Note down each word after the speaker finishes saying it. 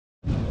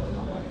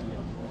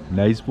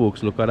Nice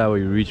folks, look at how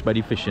we reach by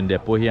the fishing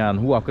depot here, and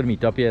who I could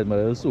meet up here, my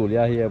little soul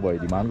here, boy.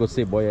 The man go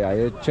say, boy,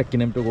 I checking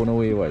him to go no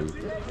way, boy.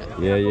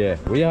 Yeah.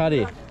 Where you are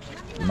they?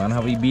 The man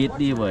have a bait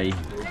there, boy.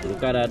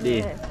 Look at that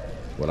day.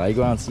 Well, I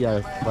go and see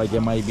if I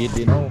get my bait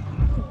there now.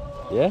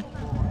 Yeah?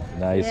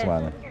 Nice,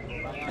 man.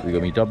 We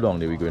gonna meet up down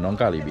there, we going on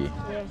Calibi.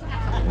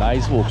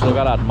 Nice folks, look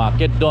at that,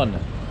 market done.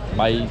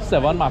 By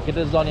 7 market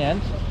is done yet?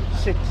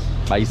 6.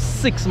 By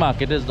 6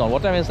 market is done.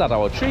 What time is that?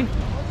 About 3?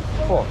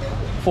 4.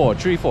 4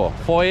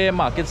 a.m.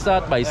 market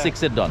start, by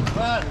 6 it done.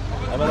 Right.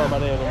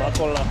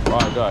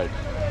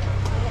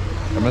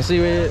 Let me see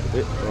where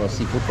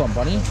seafood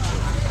company.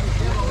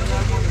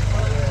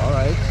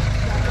 Alright.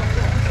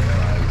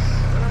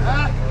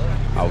 Nice.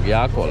 I'll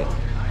get a call.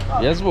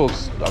 Yes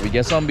folks, we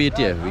get some bait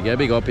here. We get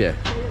big up here.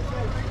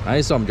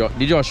 Nice some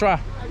the Joshua?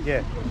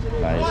 Yeah.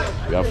 Nice.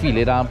 We have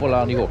fillet down pull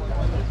on the hook.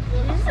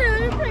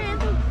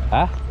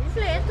 Huh?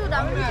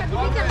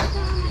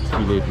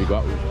 Fillet, we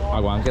got. I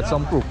want to get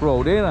some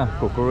crocodile there,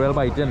 crocodile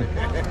biting.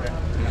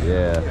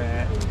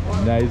 Yeah.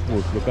 Nice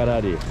folks, look at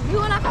that.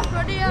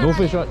 No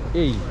fish on.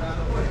 Hey. I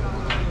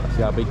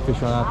see a big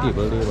fish on our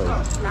table there, boy.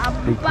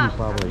 Big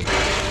grouper, boy.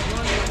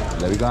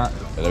 Let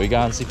me go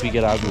and see if we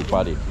get our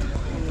grouper there.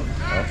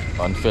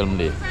 On film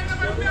there.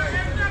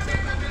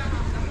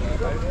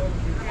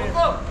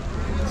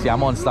 See a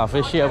monster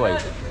fish here, boy.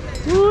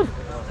 It's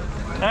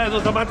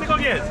automatic or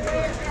yes?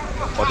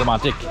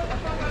 Automatic.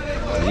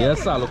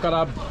 Yes, sir. Look at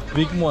that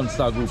big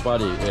monster grouper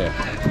there. Yeah.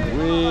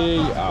 Way,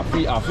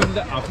 I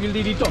feel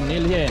the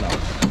thumbnail here now.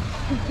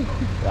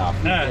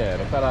 Yeah,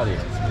 look at that.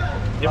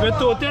 If you're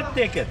toted,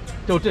 take it.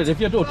 Toted, if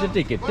you're toted,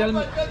 take it. Tell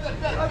me.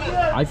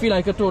 I feel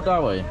like a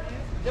total, boy.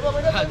 You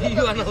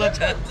another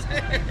chance.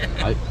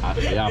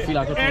 Yeah, I feel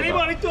like a total.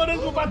 Anybody told us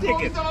grouper,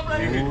 take it.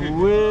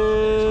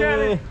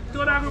 Way.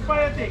 Told us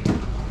grouper, take it.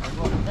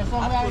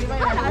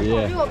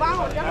 Yeah.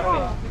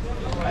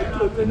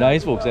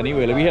 Nice folks.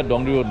 Anyway, we head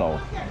down the road now.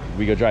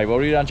 We go drive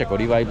over here and check out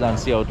the vibes and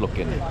see how it's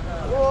looking.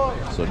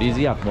 So this is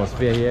the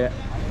atmosphere here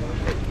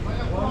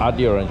at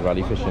the Orange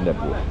Valley Fishing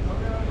Depot.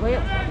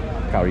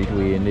 Carried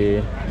away in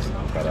there.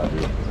 Look at that.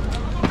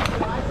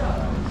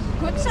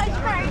 Good size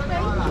carry,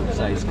 boy. Good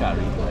size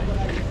carry, boy.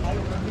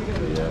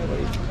 Yeah,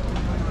 boy.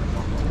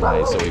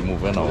 Nice, so we're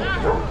moving now.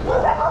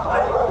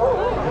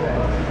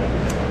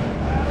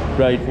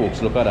 Right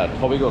folks, look at that.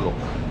 How we go look?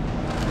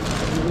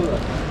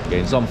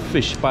 Getting some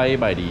fish pie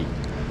by the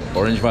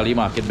Orange Valley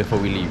Market before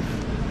we leave.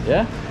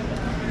 Yeah?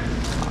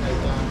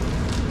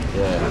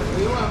 Yeah.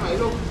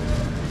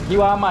 You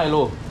want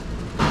Milo?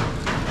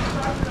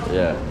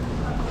 Yeah.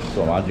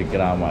 So I'm drinking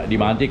Milo. The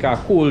man take a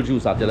cold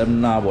juice. I tell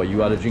him now, boy,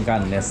 you are to drink a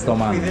Nestor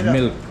man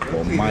milk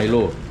or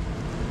Milo.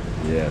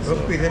 Yeah. So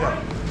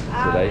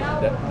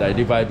that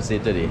the vibe say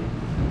today.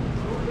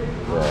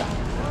 Yeah.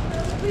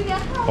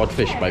 Hot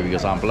fish pie, we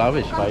got sample of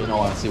fish pie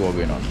now and see what's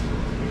going on.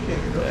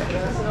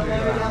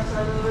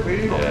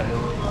 Yeah.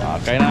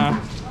 Kinda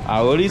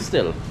early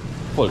still.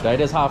 Full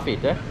tide is half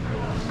 8, eh?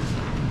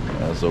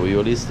 So we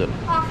early still.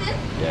 Half it?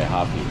 Yeah,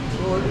 half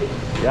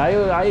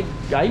 8.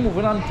 Yeah, I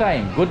moving on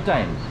time. Good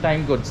time.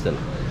 Time good still.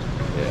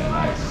 Yeah,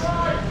 nice.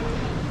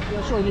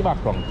 You're showing the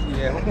background.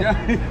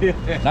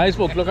 Yeah. Nice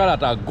folks, look at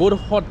that. A good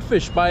hot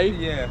fish pie.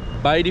 Yeah.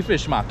 By the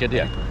fish market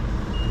here.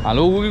 And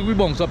look, we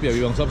bounce up here.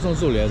 We bounce up some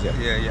souliers here.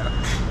 Yeah.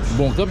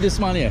 Bounce up this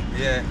man here.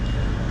 Yeah.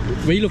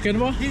 What you looking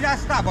for? He's a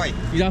star boy.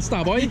 He's a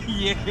star boy?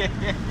 Yeah.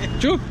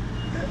 True?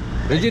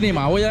 What's your name?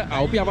 I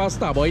hope you have a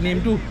star boy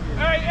name too.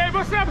 Hey,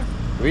 what's up?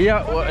 We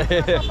are.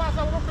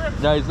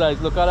 Nice.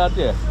 Look at that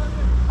here.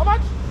 How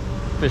much?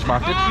 Fish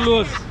market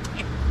close.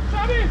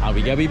 And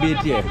we get a bait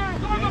here.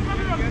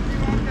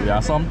 We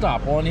have some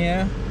tap on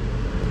here.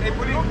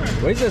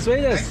 Where is this?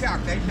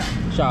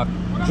 Shark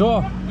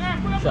jaw.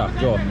 Shark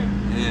jaw.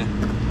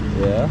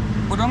 Yeah.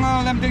 Put on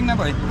all them things now,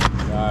 boy.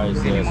 Nice.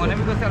 So So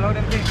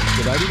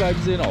that the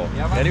vibes in now.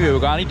 Anyway, we're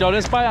going to eat all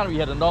this pie and we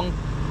heading down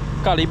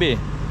Cali Bay.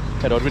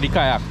 Head out with the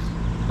kayak.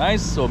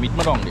 Nice. So meet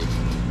me down there.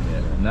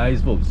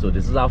 Nice folks, so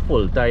this is our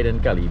full tide in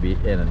Cali Bay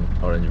in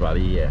Orange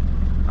Valley here.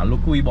 And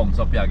look who we bounce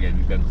up here again.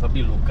 We bounce up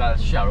the local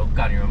Shahrukh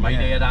Khan. You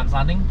remember the dance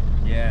thing?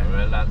 Yeah.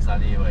 Real dance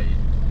anyway.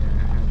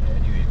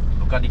 Anyway,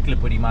 look at the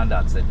clip of the man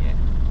dancing here.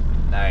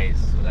 Nice.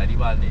 So that's the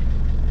man there.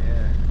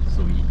 Yeah.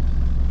 So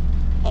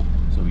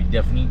we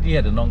definitely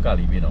heading down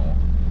Cali Bay now.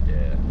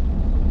 Yeah.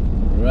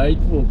 Right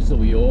folks, so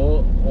we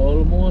all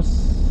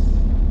almost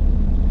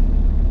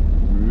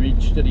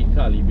reached the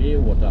Cali Bay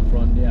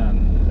waterfront there,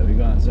 and there we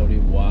go and sorry.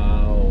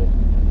 Wow.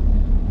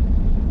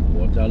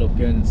 Water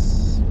looking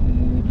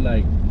smooth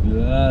like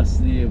glass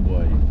there,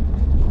 boy.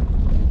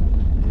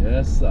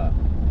 Yes, sir.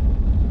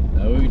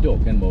 Now what we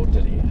talking about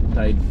today?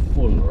 Tide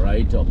full,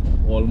 right up,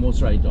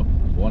 almost right up.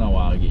 1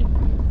 hour again.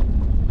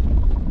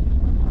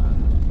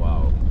 And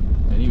wow.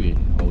 Anyway,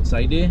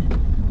 outside there,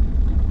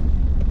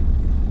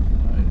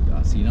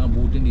 I seen a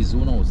boat in the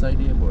zone outside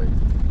there, boy.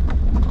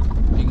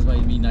 Things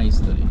might be nice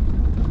today.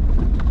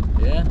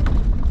 Yeah.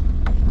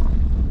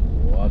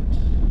 What?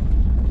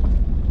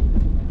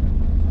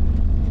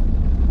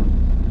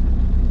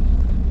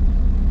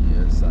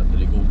 Yes,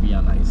 actually go be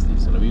a nice day.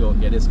 So we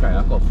get this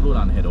kayak offload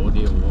and head out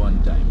there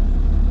one time.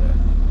 Yeah.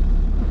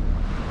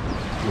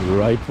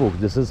 Right folks,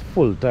 this is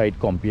full tide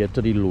compared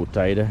to the low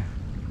tide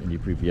in the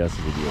previous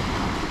video.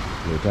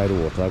 Low tide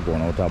water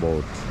going out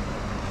about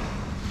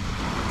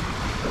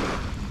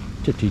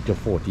 30 to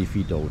 40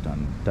 feet out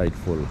and tide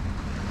full.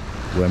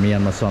 Where me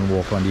and my son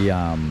walk on the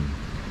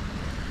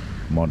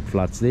mud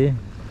flats there,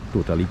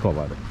 totally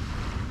covered.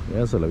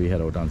 Yeah, so let me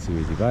head out and see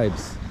where's the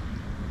vibes.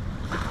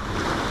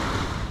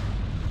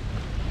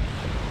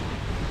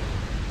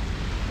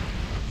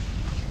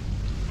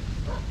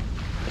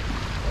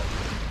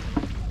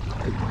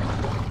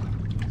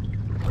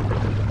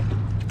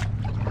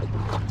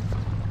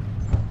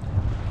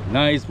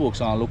 Nice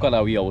folks, and look at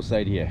how we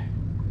outside here.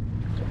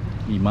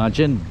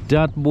 Imagine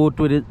that boat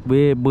with it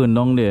way burned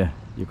down there.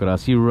 You could have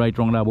see right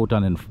wrong that boat,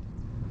 and in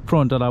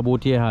front of that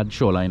boat here had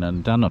shoreline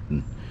and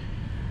nothing.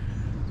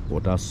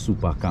 Water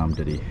super calm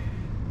today.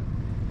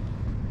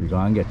 We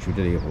gonna get through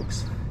today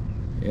folks.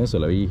 Yeah, so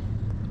let me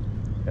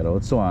head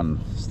out so and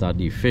start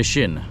the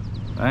fishing.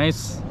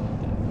 Nice.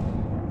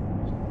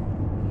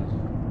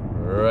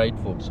 Right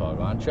folks, so I'm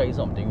gonna try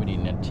something with the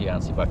net here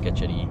and see if I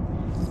catch any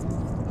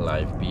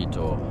live bait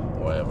or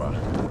whatever.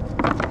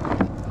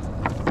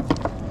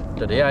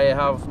 Today I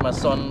have my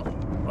son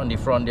on the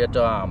front there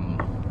to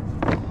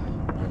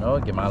you know,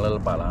 give me a little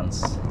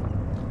balance.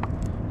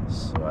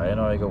 So I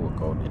know I go work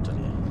out there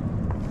today.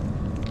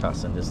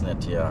 Casting this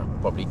net here,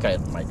 probably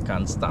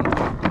can't stand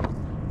up.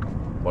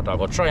 But I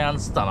go try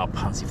and stand up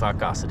and see if I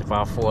cast it. If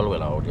I fall,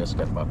 well, I'll just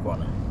get back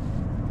on.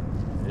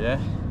 Yeah.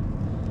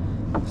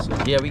 So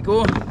here we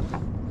go.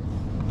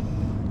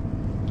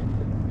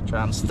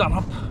 Try and stand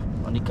up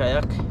on the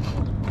kayak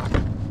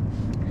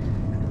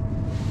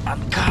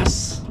and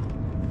cast.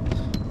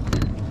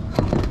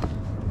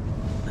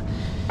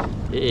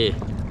 Hey.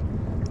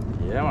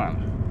 Yeah man.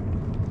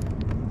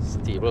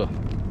 Stable.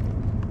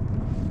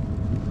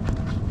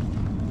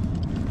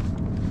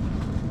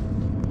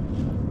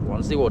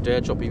 Once the water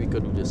is choppy, we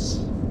could do this.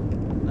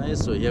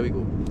 Nice, so here we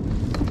go.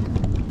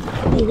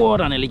 Oh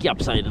god, I nearly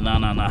capsized. Nah.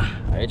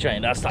 I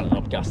trying to stand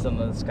up casting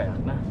on this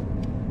kayak now.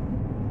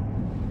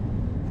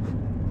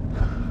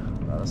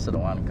 Let's sit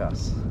down and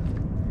cast.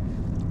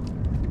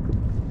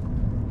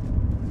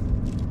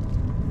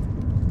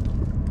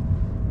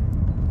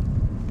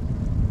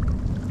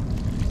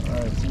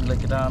 Alright, seems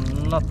like it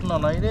nothing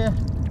on there.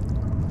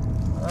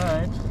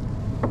 Alright.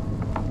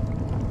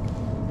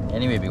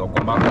 Anyway, we gonna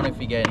come back on if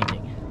we get anything.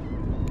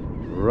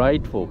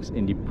 Right folks,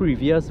 in the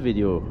previous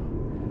video,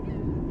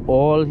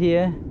 all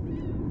here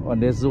on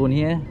this zone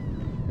here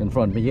in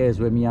front of me here is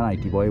where me and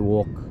IT boy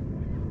walk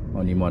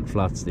on the mud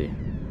flats there.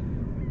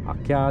 I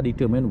can't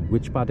determine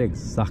which part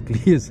exactly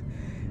is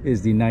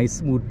the nice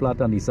smooth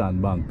flat on the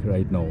sandbank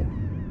right now.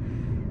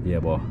 Yeah,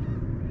 but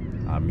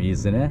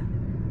amazing, eh?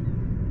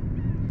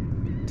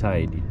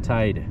 The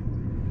tide.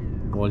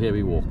 All here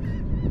we walk.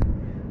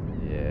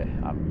 Yeah,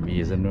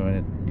 amazing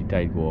when the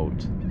tide go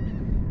out.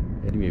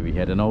 Anyway, we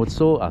heading out,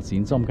 so I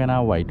seen some kind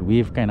of white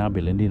wave kind of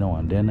building now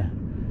and then.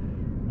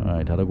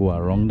 Alright, had to go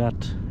around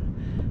that.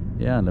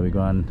 Yeah, and then we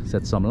go and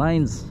set some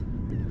lines.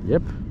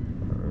 Yep.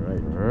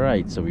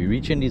 Right, so we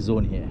reach in the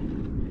zone here.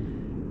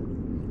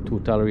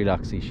 Total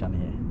relaxation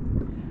here.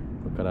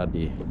 Look at that,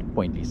 the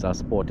Point Lisa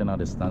spot in a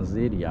distance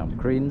there, the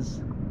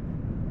cranes,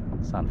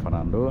 San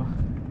Fernando.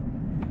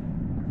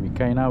 We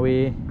kind of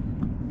way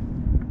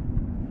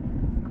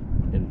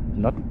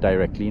not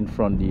directly in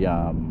front the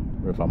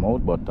river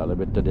mouth, but a little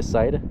bit to the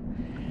side.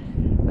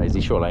 That's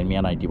the shoreline me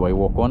and IT boy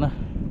walk on.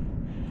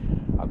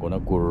 I'm gonna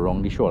go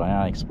around the shoreline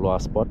and explore a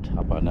spot.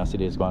 Apparently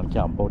today is going to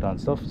camp out and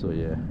stuff, so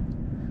yeah.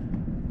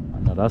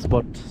 Another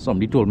spot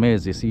somebody told me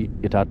is, you see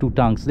it had 2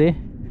 tanks there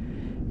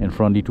in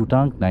front of the 2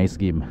 tank. Nice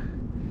game,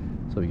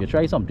 so we can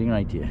try something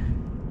right here.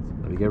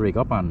 So we can rig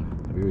up and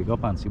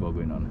see what's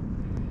going on.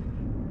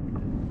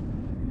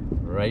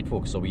 Right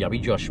folks, so we have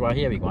Joshua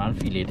here. We go and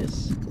fillet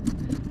this.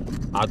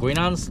 I'm going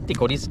and stick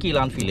out the scale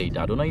and fillet it.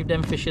 I don't know if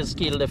them fishes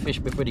scale the fish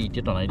before they eat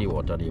it on the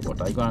water there,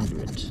 but I go and do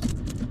it.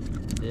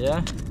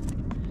 Yeah,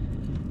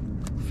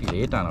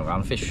 fillet it and I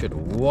can fish it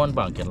one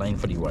banking line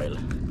for the while.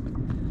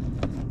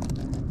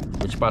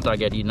 Which part I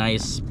get the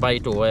nice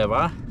bite or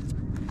whatever,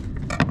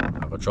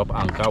 I go chop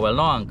anchor. Well,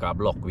 no anchor,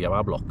 block. We have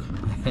a block.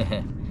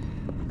 Yeah,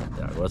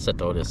 I go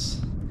set out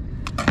this.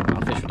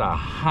 I'll fish with a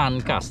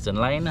hand casting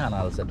line, and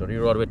I'll set out the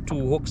rod with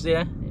 2 hooks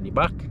there in the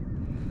back.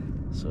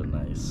 So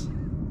nice.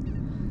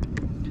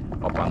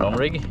 Up and down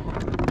rig.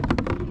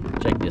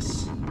 Check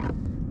this.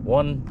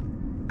 One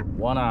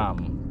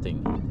arm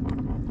thing.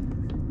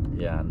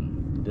 Yeah,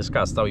 and this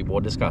caster, we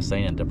bought this caster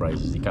in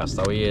Enterprises. The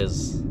castaway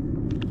is,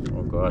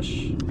 oh gosh,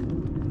 you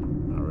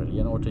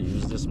know how to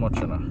use this much,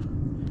 you know.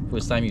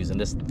 First time using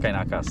this kind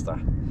of caster.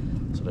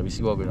 So let me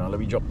see what's going on.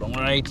 Let me drop down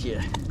right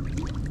here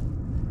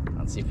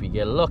and see if we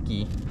get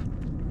lucky.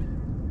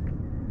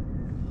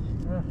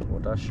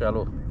 Water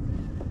shallow.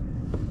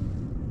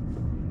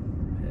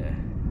 Yeah.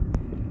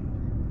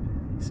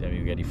 See if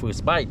we get the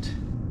first bite.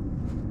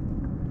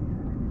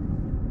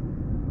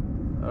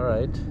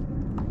 Alright.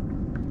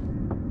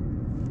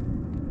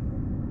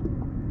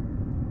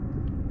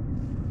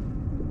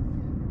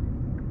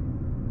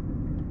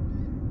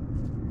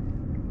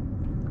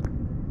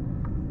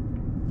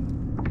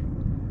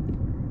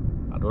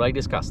 like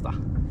this caster.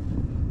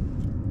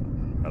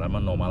 And I'm a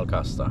normal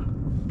caster.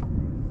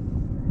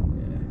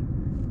 Yeah.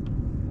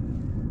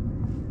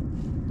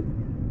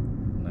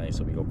 Nice,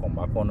 so we go come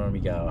back on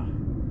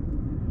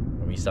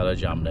when we start to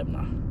jam them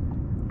now.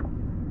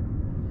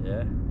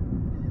 Yeah.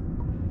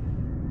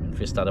 When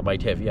fish start to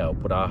bite heavy, I'll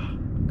put our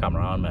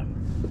camera on my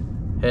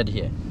head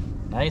here.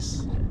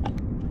 Nice.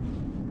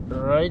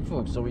 Right,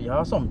 folks, so we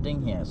have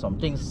something here,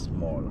 something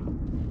small.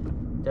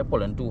 They're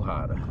pulling too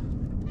hard.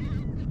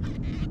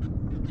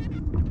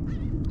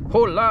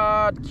 Whole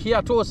lot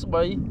kiatos,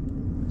 boy.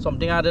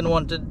 Something I didn't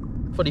want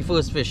for the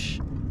first fish.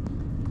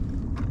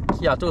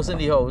 Kiatos in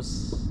the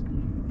house.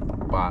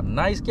 But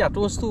nice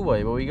kiatos too,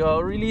 boy. But we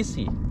gotta really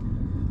see.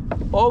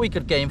 Or we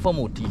could get him for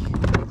Moti.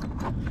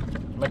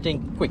 I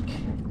think quick.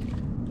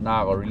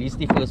 Now I'll release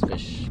the first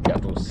fish.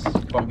 Kiatos.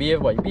 Come behave,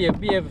 boy.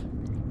 Behave.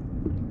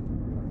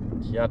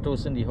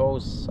 Kiatos in the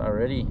house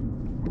already.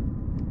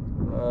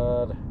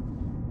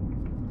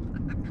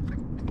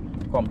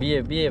 Come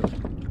behave.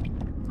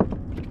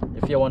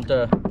 If you want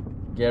to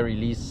get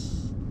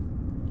release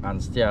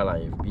and stay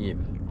alive, behave.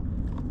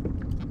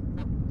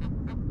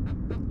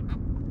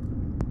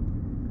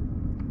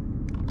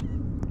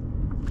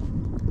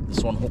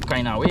 This one hook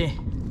kind of way.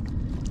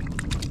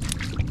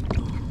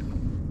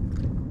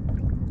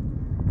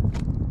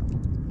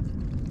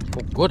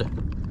 Hook good.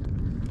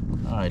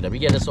 Alright, let me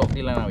get this off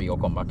the line and we go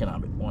come back in a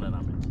bit.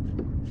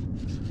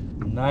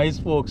 Nice,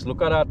 folks.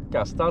 Look at that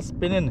caster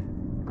spinning.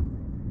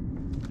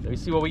 Let me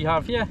see what we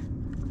have here.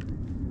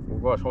 Oh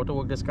gosh, how to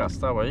work this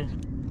caster, boy.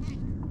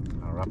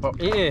 I'll wrap up.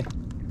 Hey.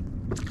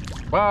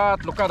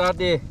 But look at that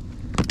there.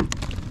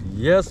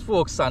 Yes,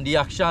 folks, and the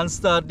action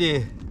start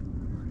there.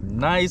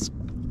 Nice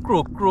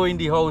crow in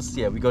the house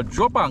here. We got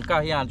drop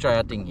anchor here and try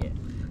a thing here.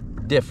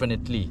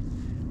 Definitely.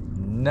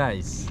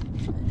 Nice.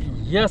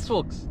 Yes,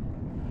 folks.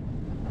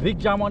 Big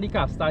jam on the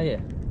caster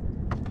here.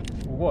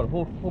 Oh god,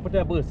 hope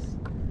it burst.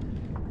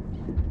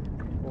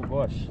 Oh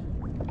gosh.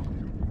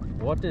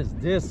 What is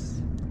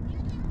this?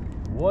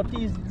 What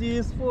is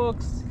this,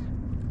 folks?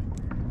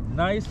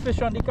 Nice fish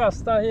on the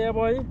caster here,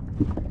 boy.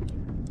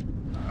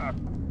 I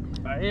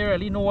don't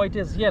really know what it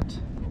is yet.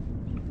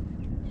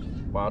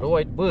 But oh,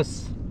 it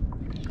bursts.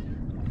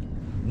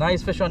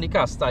 Nice fish on the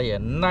caster here.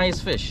 Nice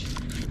fish.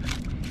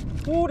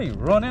 Oh, they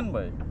running,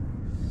 boy.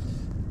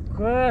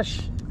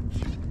 Gosh.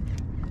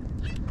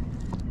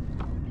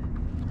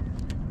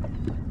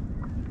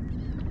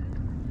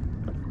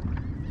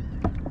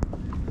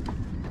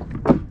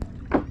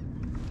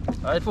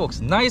 Alright, folks,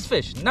 nice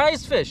fish.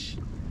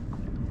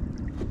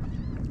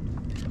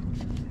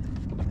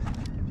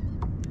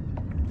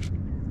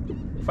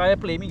 If I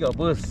play me, go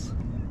burst.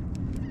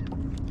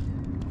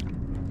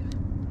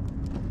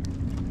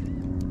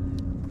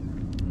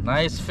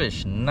 Nice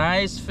fish. And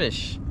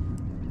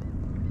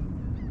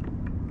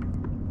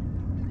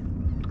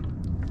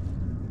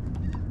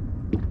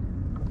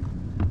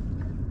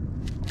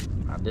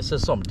this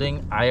is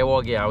something I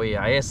will get away.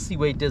 I see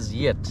where it is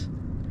yet.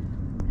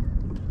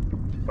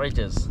 Where it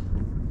is.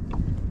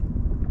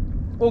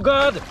 Oh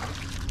god!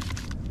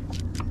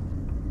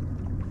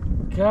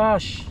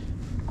 Gosh!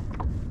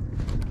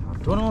 I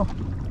don't know.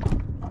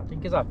 I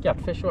think it's a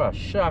catfish or a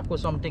shark or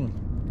something.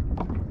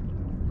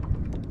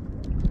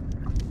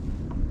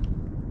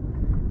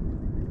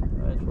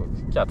 Right,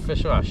 folks.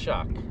 Catfish or a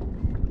shark.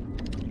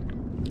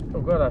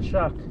 Oh god, a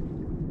shark.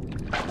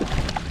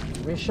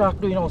 What's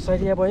shark doing outside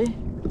here, boy?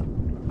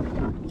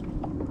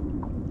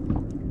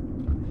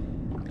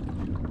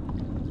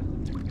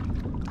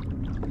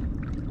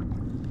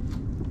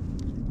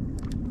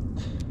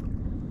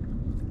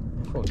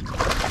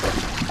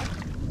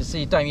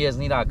 See, time years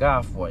need a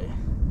gaff, boy.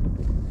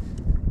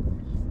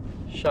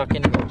 Shark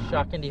in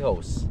the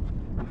house.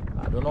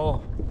 I don't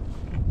know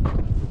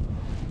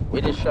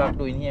what the shark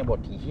doing here, but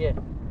he here.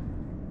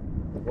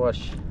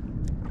 Gosh,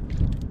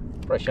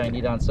 pressure in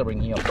the dance to bring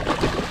him up.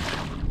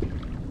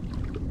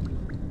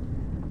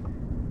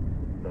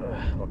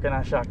 What kind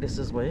of shark this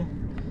is, boy?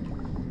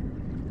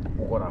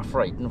 Oh, what a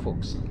frighten,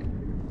 folks.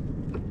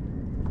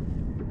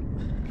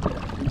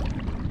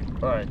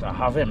 Alright, I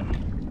have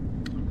him.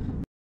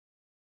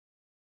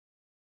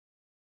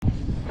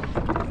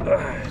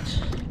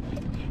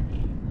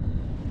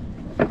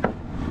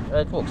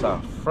 Right, folks, are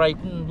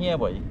frightened here,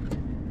 boy.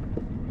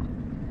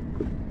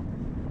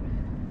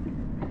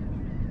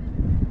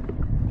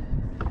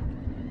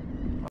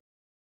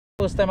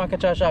 First time I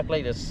catch a shark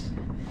like this.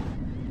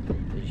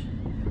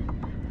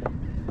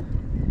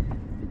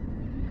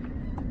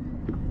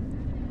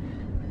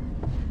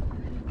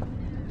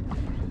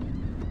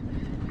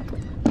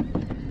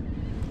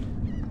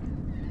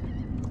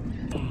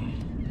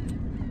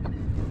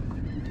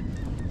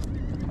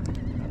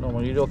 I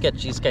normally don't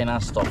catch this kind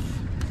of stuff.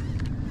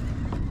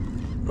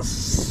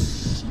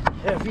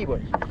 Heavy,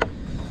 boy.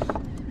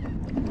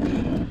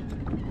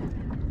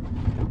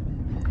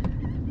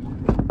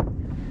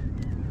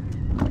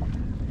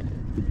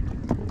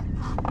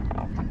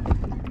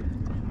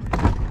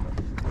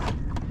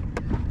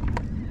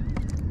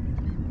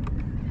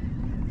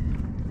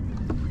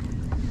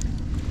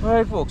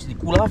 Alright, folks, the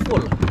cooler full.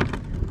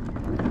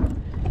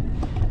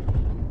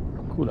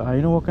 Good.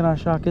 I know what kind of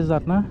shark is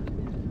that now.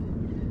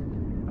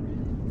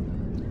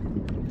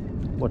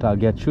 But I'll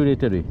get through it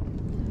today.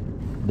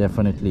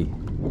 Definitely.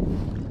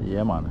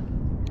 Yeah, man.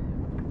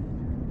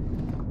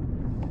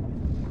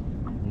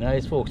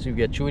 Nice, folks. We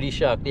get through the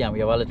shark there and we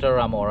have a little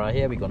ramora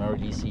here we're gonna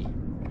really see.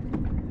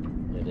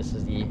 Yeah, this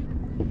is the...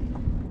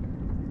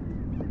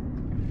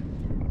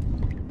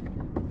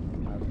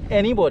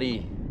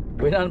 Anybody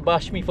will not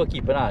bash me for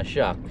keeping a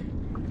shark.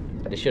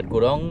 They should go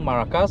down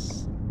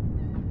Maracas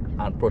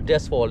and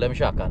protest for all them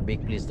shark and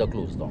big place to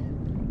close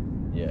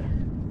down. Yeah.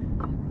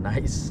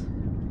 Nice.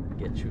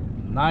 Get you.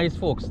 Nice,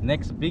 folks.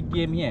 Next big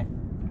game here.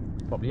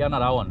 Probably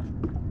another one.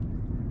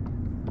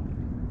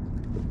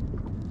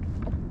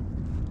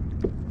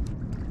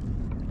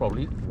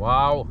 Probably.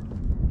 Wow.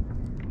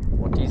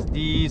 What is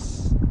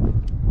this?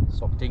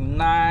 Something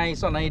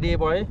nice on idea,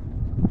 boy.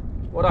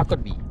 What that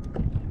could be?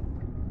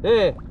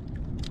 Hey.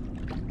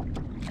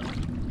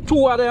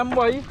 2 of them,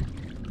 boy.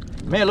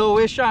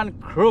 Mellowish and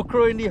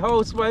crow in the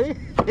house, boy.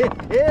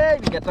 Hey,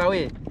 we get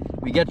away.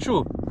 We get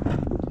through.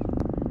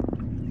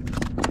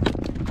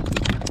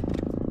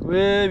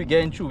 Well, we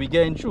getting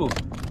through.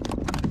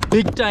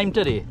 Big time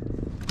today.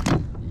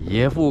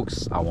 Yeah,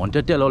 folks. I want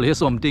to tell all you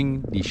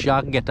something. The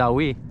shark get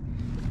away.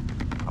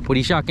 I put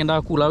the shark in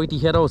the cooler with the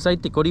head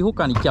outside, take out the hook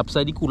and he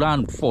capsize the cooler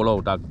and fall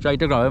out. I try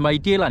to grab my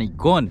tail and he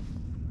gone.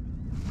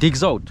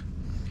 Digs out.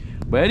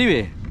 But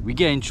anyway, we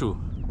getting through.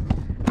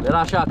 Let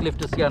our shark live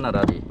to see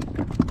another day.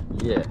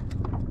 Yeah.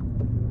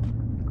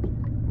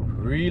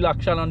 Real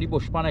action on the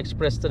Bushman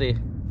Express today.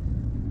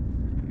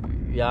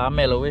 Yeah,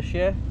 mellowish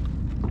here.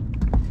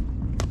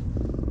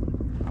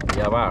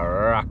 We have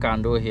a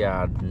rakando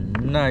here.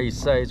 Nice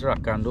size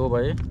rakando,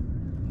 boy.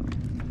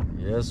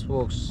 Yes,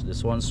 folks.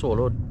 This one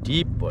solo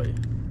deep, boy.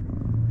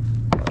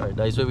 Alright,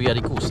 that is where we are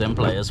the coast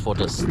pliers for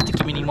to stick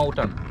him in the mouth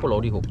and pull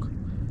out the hook.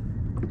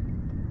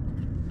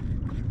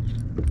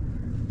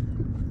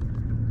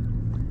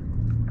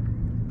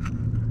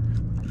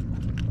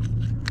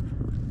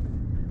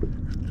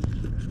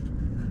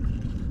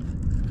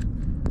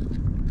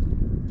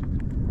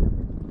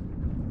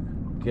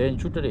 Getting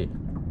through today.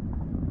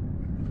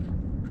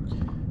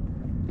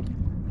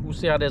 Who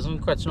say I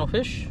doesn't catch no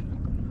fish?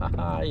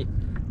 Hi.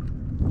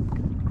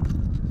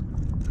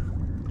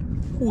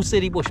 Who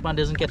say the Bushman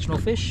doesn't catch no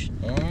fish?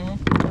 Eh?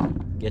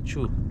 Get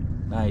through.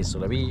 Nice. So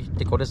let me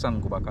take out this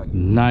and go back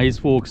again. Nice,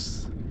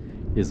 folks.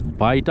 It's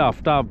bite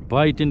after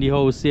bite in the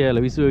house here.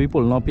 Let me see where we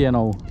pulling up here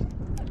now.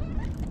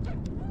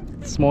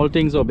 Small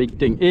things or big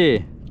thing.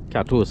 Hey,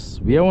 catos.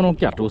 We have no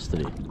catos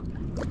today.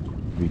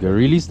 We can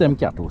release them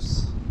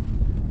catos.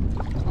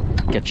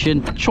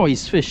 Catching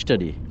choice fish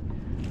today.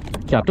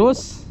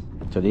 Catos,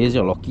 today is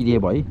your lucky day,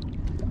 boy.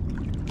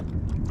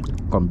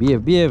 Come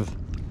behave.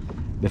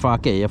 Before I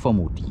carry you for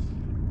Moti.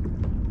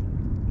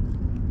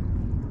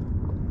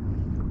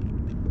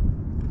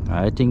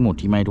 I think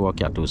Moti might work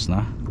catos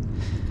now.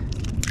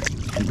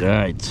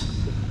 Right.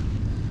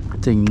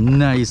 Thing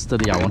nice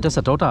today. I want to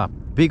set out a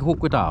big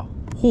hook with a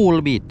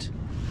whole bait.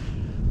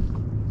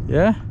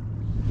 Yeah?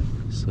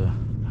 So,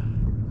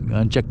 I'm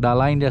gonna check that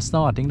line just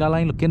now. I think that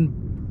line looking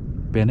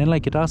bending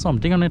like it has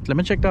something on it. Let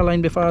me check that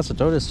line before I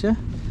set out this, yeah?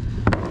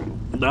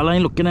 That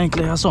line looking like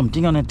it has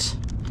something on it.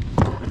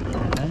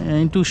 I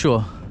ain't too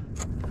sure.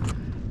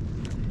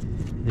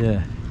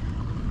 Yeah.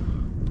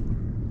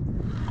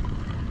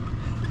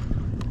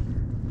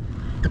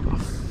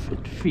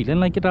 It feeling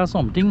like it has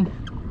something.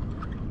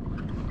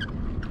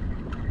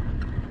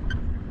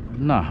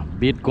 Nah,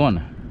 bait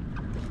gone.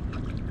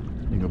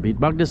 You go bait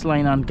back this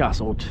line and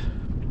cast out.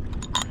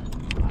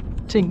 I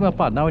think my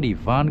partner with the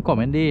van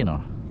coming there, you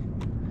know.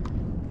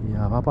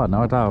 Yeah, my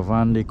partner with our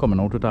van, they coming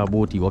out with our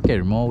boat, he will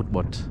carry him out,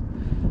 but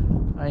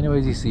I know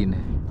is he seen.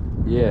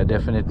 Yeah,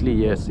 definitely,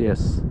 yes.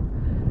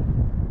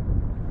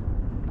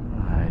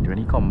 Alright, when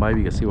he come by,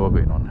 we can see what's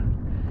going on.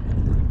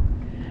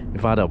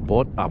 If I had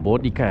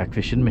aboard the kayak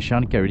fishing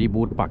mission, carry the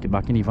boat, pack it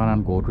back in the van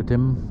and go out with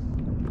him,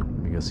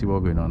 we can see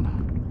what's going on.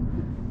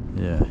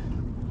 Yeah.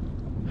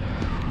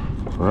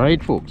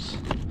 Right, folks.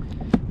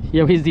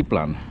 Here is the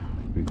plan.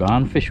 We go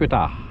and fish with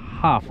a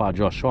half a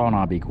Joshua on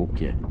our big hook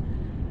here.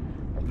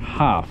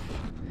 Half.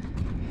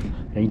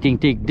 Anything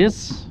take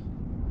this,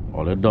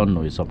 all it done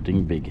now is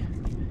something big.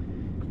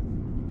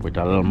 Put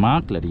a little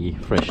mark, let the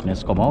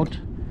freshness come out,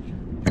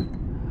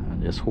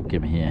 and just hook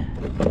him here.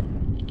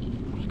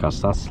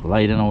 Cast that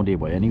sliding out there,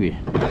 boy. Anyway,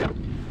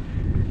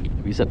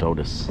 we set out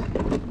this.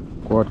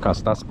 Go out,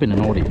 cast that spinning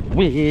out there.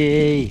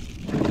 Way!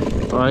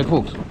 Alright,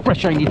 folks,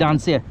 pressure in the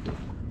dance here.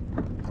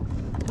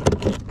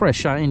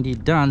 Pressure in the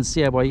dance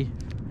here, boy.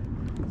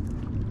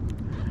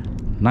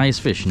 Nice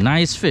fish.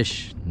 Nice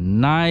fish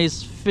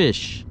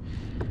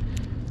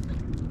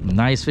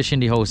in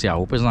the house here. I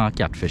hope it's not a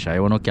catfish. I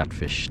want no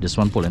catfish. This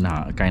one pulling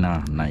kind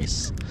of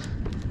nice.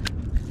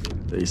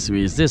 This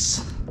way is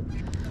this.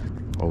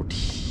 Out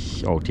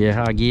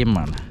here a game,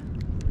 man.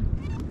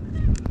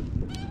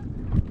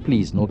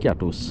 Please, no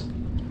catos.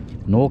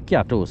 No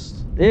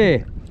catos.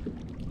 Hey!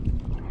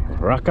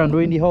 Rakando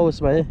in the house,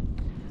 boy.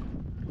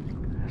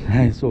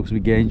 Nice, folks. We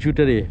getting through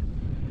today.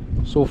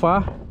 So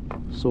far,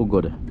 So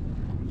good.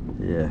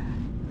 Yeah.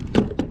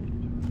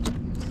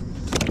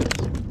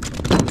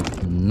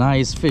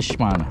 Nice fish,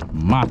 man.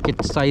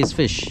 Market size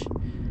fish.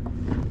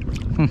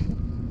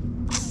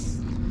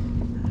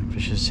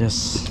 Fish is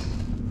just...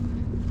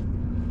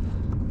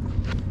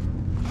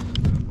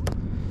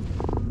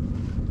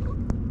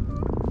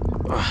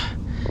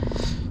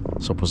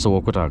 Supposed to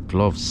work with our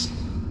gloves.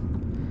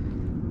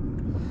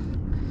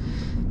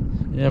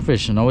 Yeah,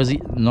 fish. Now is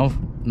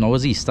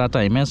Easter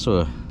time, eh?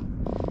 So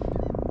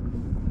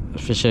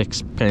fish are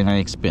kind of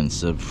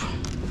expensive.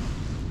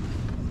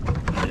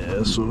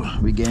 Yeah, so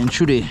we getting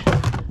through there.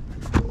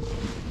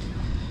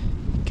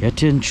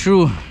 Getting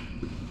through.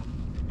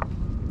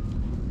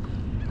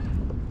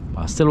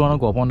 I still want to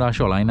go up on that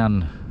shoreline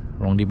and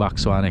round the back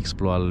so and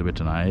explore a little bit.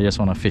 And I just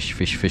want to fish,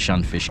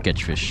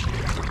 catch fish.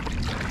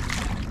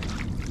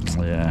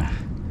 Yeah.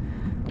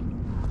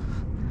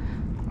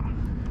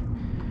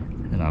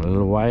 In a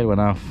little while when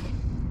I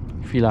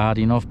feel hard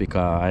enough,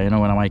 because I know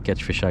when I might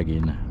catch fish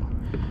again.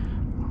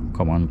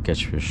 Come on,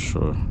 catch fish.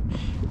 So,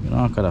 you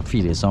know, I could have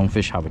feel some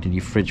fish, have it in the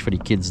fridge for the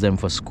kids them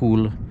for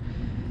school.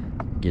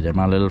 Give them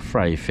a little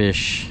fry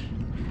fish,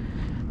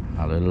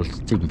 a little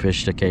steam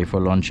fish to carry for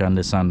lunch and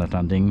this and that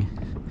and thing.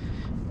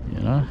 You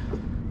know.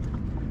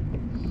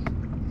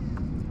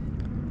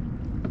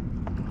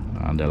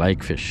 And they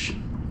like fish.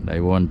 That's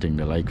one thing,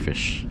 they like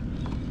fish.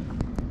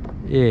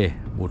 Yeah,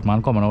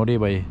 boatman coming out there,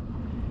 boy.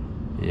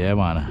 Yeah,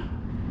 man.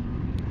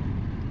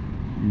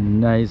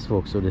 Nice,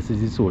 folks. So this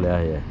is the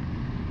solar here.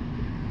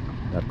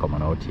 That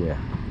coming out here.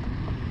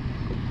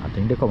 I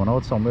think they're coming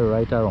out somewhere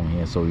right around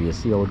here. So we'll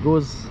see how it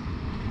goes.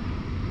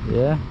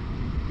 Yeah.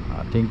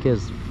 I think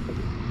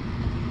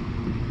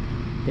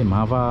him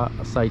have a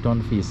site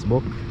on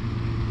Facebook.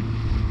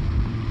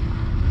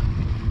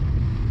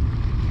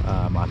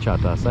 My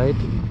charter site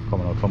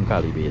coming out from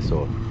Cali Bay,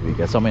 so we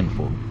get some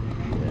info.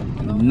 Yeah.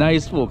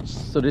 Nice, folks.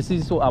 So this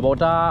is about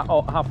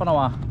half an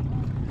hour.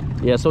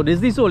 Yeah, so this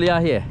is the solar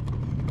here.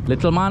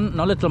 Little man,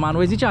 not Little Man,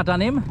 where's the charter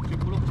name?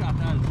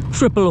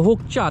 Triple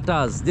Hook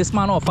Charters. This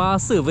man offer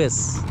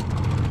service.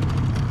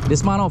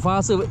 This man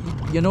offer service.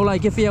 You know,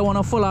 like if you want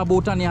a full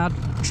boat and you have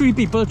three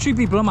people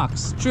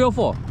max. 3 or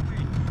 4?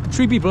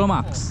 3 people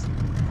max.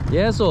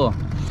 Yeah, so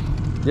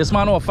this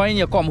man offer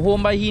you come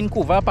home by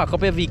Vancouver, pack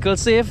up your vehicle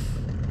safe,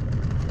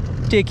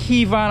 take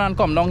he van and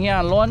come down here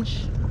and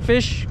launch,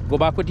 fish, go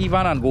back with he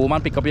van and go home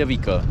and pick up your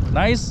vehicle.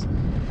 Nice?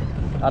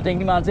 I think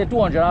the man said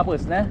 200 a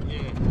person, eh?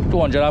 Yeah.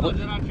 200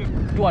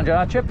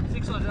 a trip?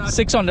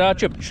 600 a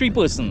trip, 3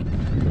 person.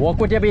 Walk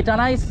with your beta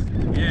nice?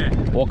 Yeah.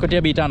 Walk with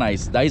your beta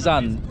nice. That is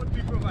an...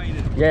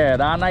 Yeah,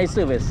 that's a nice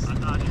service.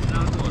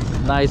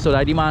 Nice, so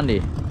that demand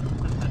it.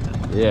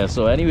 Yeah,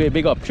 so anyway,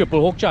 big up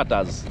Triple Hook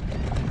Charters.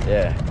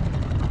 Yeah.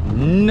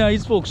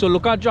 Nice, folks. So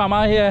look at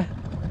drama here.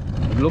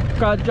 Look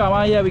at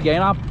drama here. We're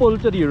getting a pull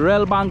to the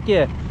rail bank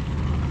here.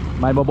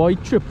 My boy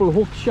Triple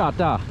Hook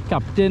Charter.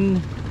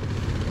 Captain.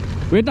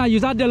 Wait now, you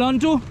that Delon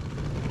too?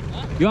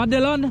 Huh? You are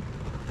Delon?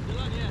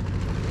 Delon, yeah.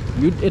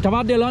 You it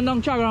about Delon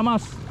down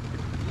Chagaramas?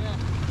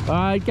 Yeah.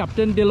 Alright,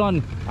 Captain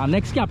Delon. Our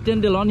next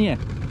Captain Delon here.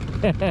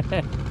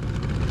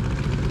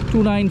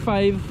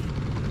 295.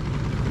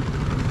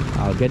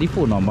 I'll get the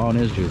phone number on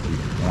his jersey.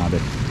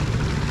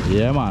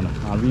 Yeah, man.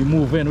 And we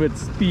moving with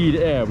speed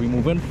air. We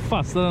moving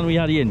faster than we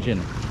had the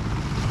engine.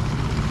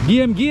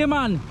 Game,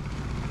 man.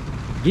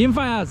 Game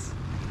fires.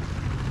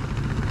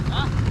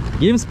 Huh?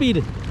 Game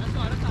speed.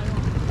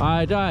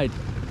 Alright.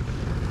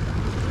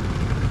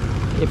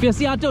 If you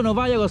see a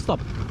turnover, you go stop.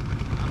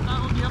 I'm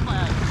not going to be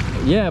fire.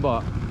 Yeah,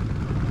 but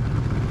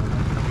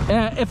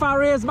if I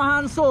raise my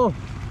hand so,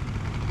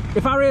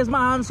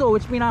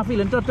 which means I'm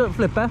feeling to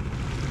flip, eh?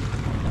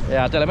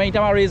 Yeah, tell me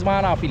anytime I raise my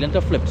hand, I'm feeling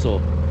to flip, so.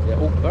 Yeah,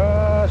 oh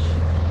gosh.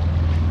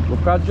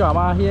 Look at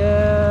drama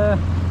here.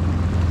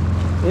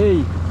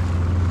 Hey.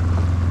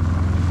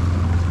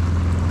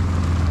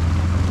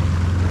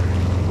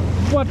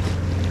 What?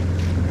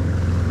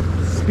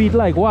 Speed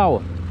like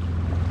wow.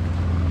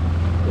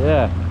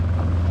 Yeah.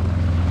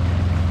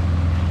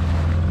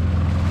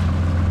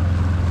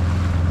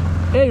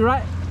 Hey,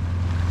 right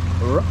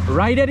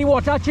there, the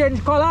water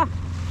change color.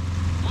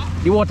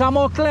 Huh? The water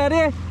more clear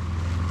there.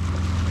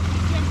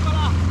 Change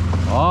color.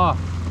 Oh.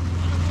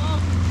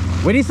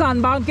 Where the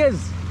sandbank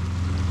is.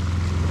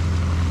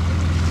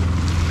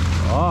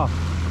 Oh.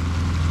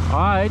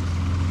 Alright.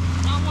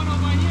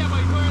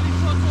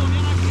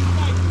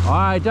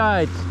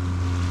 Alright.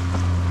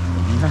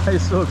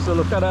 Nice, folks. So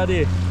look at that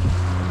there.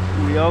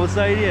 We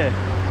outside here.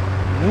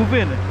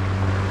 Moving.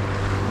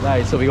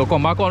 Nice. So we go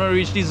come back on and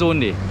reach the zone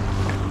there.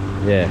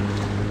 Yeah.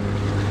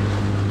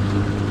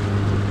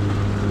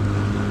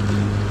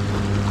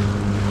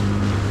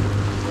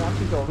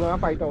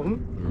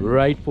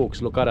 Right,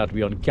 folks, look at that.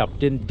 We're on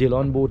Captain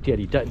Dillon boat here,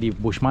 the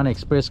Bushman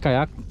Express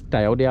kayak.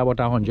 Tie out there about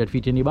 100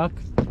 feet in the back.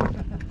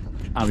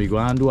 And we go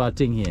and do our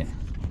thing here.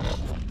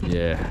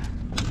 Yeah.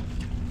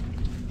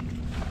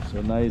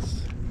 So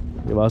nice.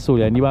 You want to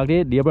in the back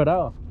there, dear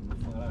brother?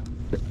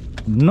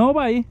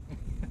 Nobody.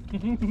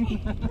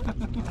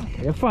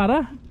 Your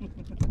father?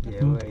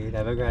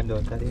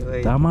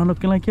 That man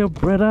looking like your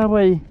brother,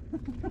 boy.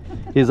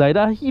 Is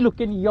either he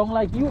looking young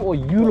like you or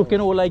you looking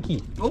old like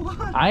he?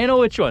 I know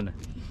which one.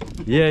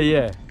 Yeah,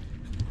 yeah.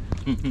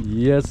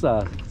 Yes,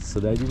 sir. So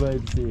that you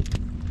might say.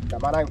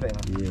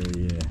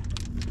 Yeah.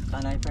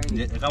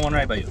 Come on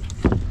right by you.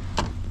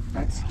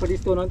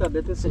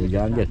 So we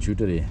can't get you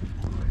today.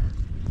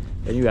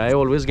 Anyway, I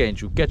always get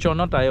you. Catch or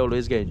not, I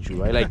always get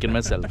you. I like it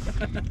myself.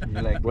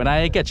 When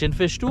I catching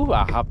fish too,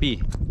 I'm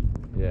happy.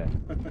 Yeah.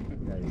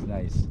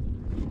 Nice.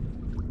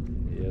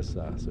 Yes,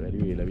 sir. So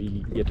anyway, let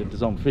me get into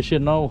some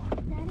fishing now.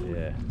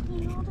 Yeah.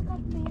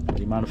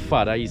 The man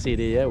father, he say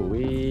there, yeah.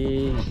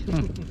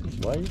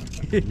 Why?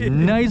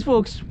 Nice,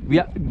 folks.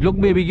 Look,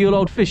 baby girl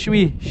out fish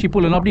we. She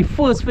pulling up the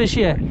first fish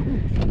here.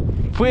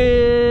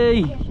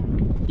 Way.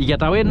 He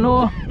get away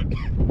no?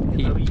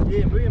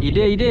 He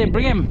did.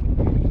 Bring him.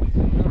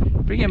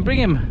 Bring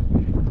him.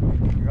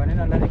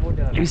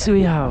 Let me see what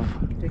we have.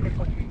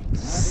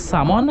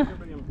 Salmon?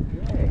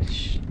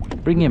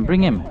 Bring him.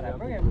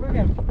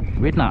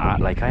 Wait now,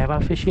 like I have a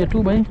fish here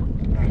too, boy.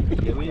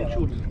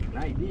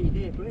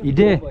 He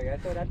did.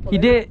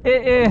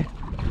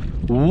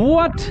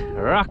 What?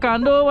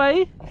 Rakando,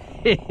 boy?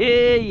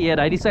 Yeah,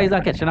 that is size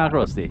I catching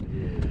across there.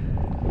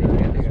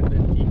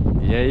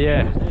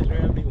 Yeah.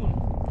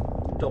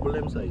 Double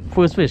them size.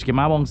 First fish, give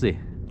my mom say.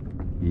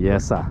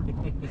 Yes, sir.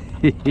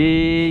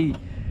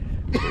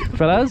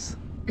 Fellas,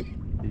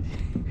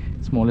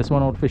 smallest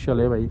one out fish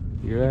alive, boy.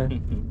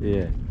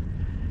 Yeah.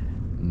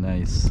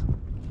 Nice.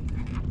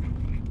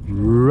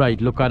 Right,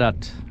 look at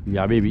that.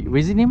 Yeah, baby.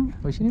 What's his name?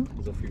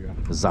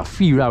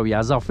 Zafira. We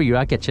are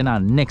Zafira catching our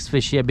next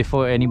fish here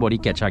before anybody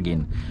catch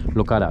again.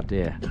 Look at that,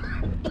 yeah.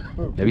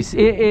 Let me see.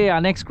 Hey,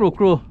 our next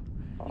crow.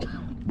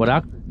 But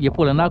that, you're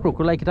pulling that crow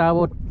like it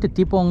about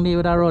 30 pounds there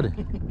with that rod.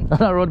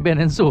 That rod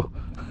bending so.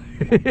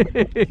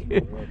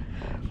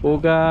 Oh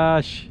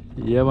gosh.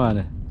 Yeah,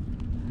 man.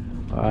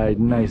 Alright,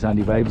 nice. And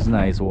the vibes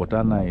nice.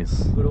 Water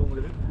nice.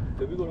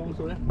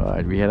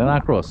 Alright, we heading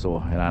across so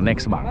in our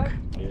next bank.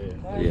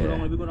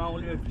 Yeah.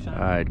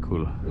 Alright,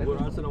 cool.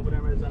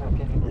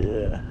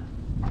 Yeah.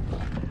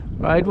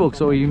 Right, folks,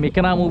 so we're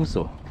making our move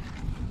so.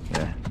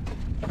 Yeah.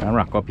 And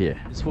rack up here.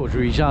 It's for to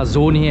reach our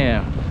zone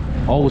here.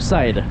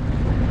 Outside.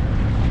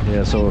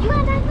 Yeah, so.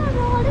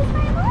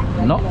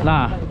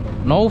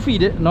 No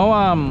feed it.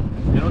 No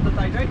You know the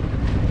tide, right?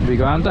 We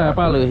go and tie a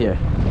paddle here.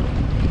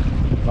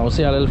 Now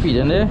see a little feed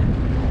in there.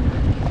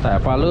 Tie a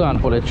paddle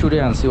and put it through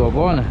there and see what's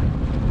going on.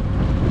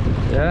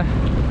 Yeah.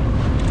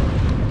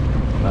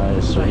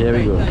 Nice, so here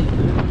we go.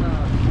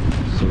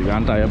 So we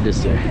can tie up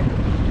this here.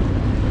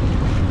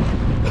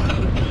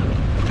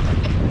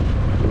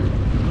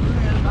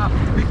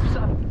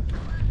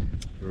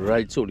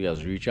 Right, so we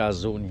just reach our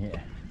zone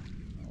here.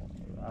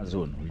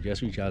 We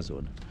just reach our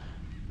zone.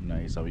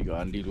 Nice, so we go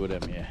and deal with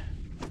them here.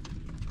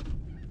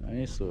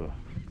 Nice, so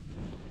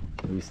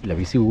let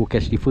me see who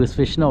catch the first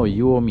fish now,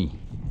 you or me?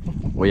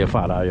 Or your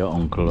father, your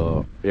uncle,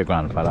 or your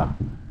grandfather?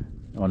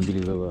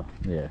 Unbelievable,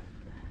 yeah.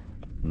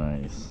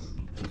 Nice.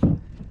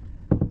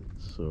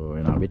 So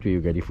in a bit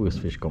you get the first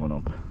fish coming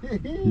up.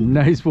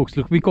 Nice, folks.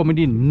 Look, we coming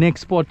in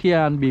next spot here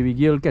and baby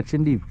girl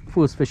catching the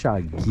first fish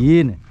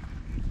again.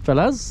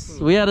 Fellas,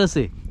 we are to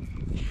say.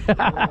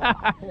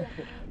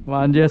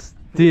 Man, just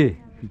stay.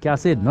 You can't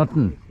say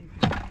nothing.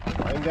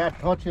 I got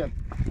touch it.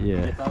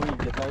 Yeah.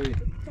 Get away.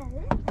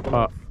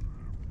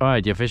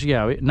 Alright, your fish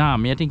get away. Nah,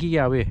 me I think he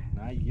get away.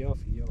 Nah, he off.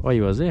 Oh,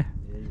 he was there?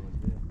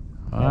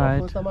 Yeah,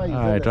 he was there.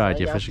 Alright. Alright,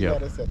 your fish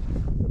get away.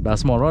 That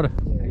small rod?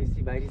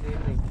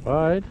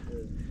 Alright.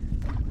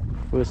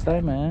 First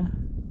time, man.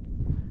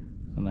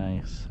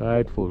 Nice.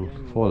 Alright,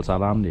 false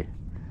alarm there.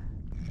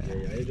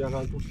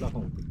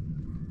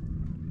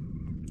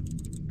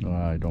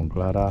 Alright, don't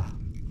clara.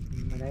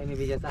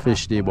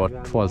 Fish there,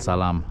 but false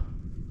alarm.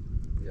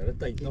 Yeah.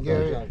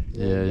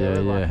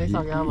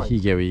 He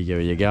give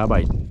you get a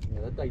bite.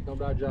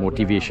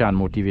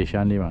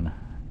 Motivation there, man.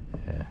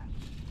 Yeah.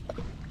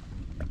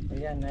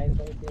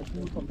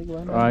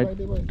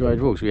 Alright,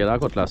 folks, we had a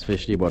cutlass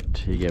fish there, but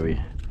he gave away.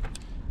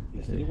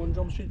 Yesterday one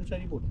jump straight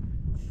inside the boat.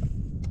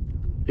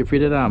 If we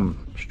did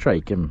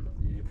strike him.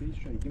 Yeah, if we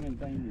strike him in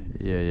time.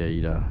 Yeah,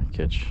 he'd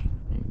catch.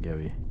 He'd get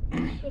away.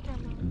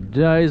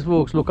 Nice,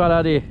 folks, look at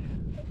that there.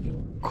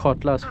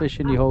 Cutlass fish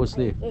in the house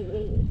there.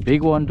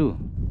 Big one too.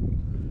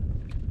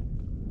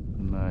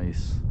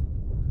 Nice.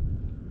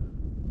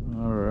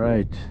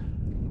 Alright.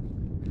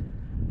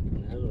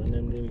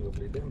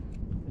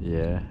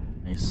 Yeah,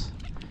 nice.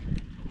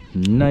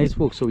 Nice,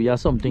 folks. So we have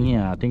something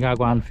here. I think I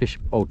go and fish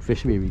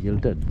baby girl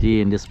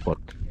today in this spot.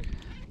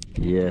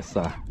 Yes,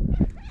 sir.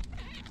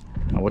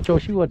 Now watch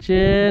out, she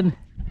watching.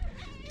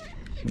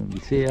 She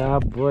say, ah,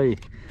 boy.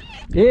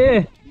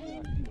 Hey!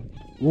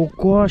 Oh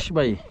gosh,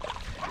 boy.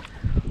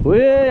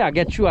 Hey, I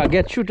get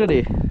you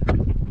today.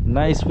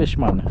 Nice fish,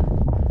 man.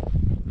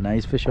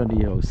 Nice fish on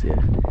the house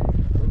here.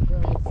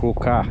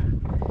 Croaker.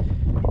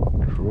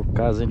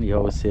 Croakers in the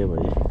house here,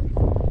 boy.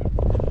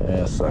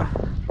 Yes, sir.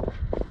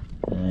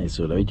 Nice,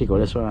 so let me take out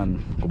this one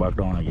and go back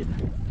down again.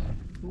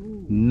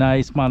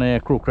 Nice, man.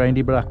 Croaker in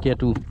the black here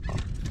too.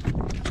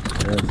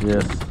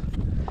 Yes.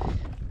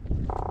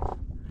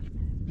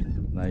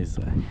 Nice.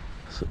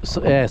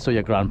 So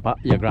your grandpa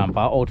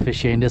out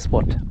fishing in this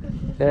spot.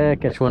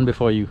 Catch one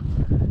before you.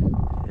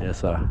 Yes,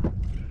 sir.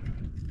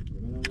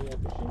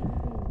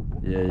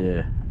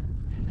 Yeah.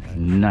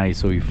 Nice.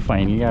 So we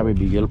finally have a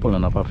big girl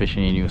pulling up a fish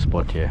in a new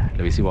spot here.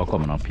 Let me see what's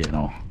coming up here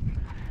now.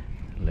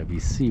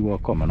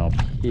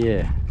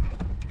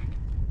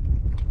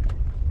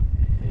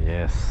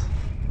 Yes.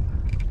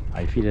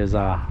 I feel there's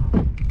a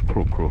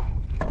crow.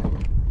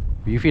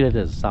 Do you feel it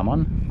as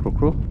salmon?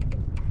 Crow?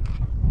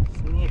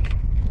 Snake.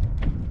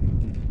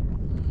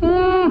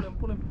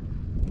 Pull him.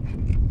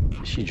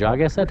 She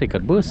drag us, take a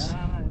bus.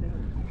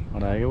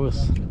 What I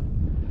was.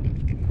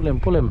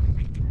 Pull him.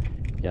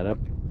 Get up.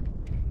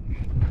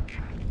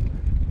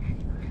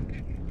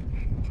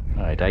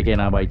 Alright, I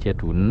can bite here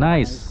too.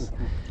 Nice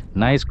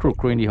crow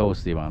in the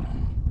house, there, man.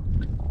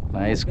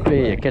 Nice crow.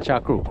 Yeah, catch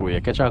a crow.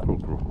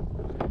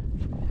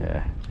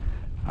 Yeah.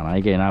 And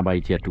I can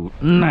bite here too.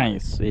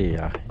 Nice.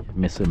 Yeah,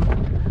 miss him.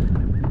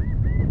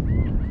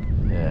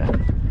 Yeah.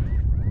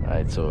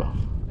 Right, so.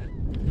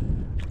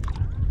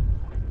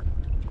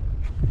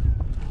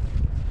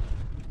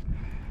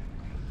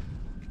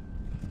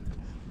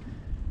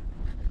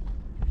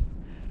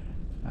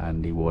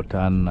 And the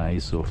water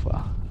nice so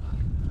far.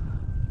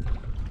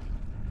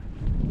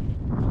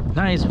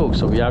 Nice, folks.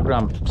 So we are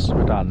gramps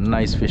with a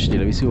nice fish there.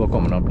 Let me see what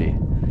coming up there.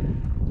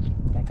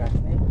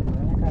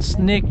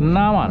 Snake?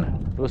 Nah, man.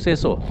 Don't say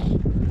so.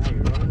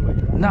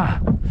 Nah.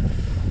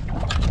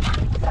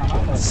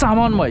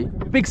 Salmon, boy.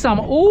 Big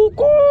salmon. Oh,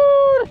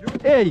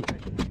 good. Hey.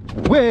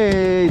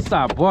 Way,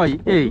 sir, boy.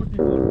 Hey.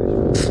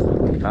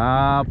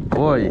 Ah,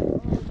 boy.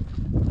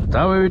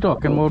 That's what we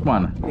talking about,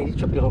 man.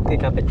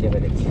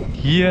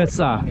 Yes,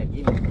 sir.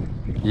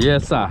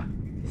 Yes, sir.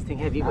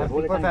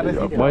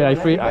 Boy,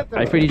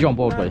 I free jump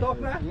out, boy.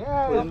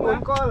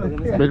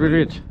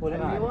 Wait.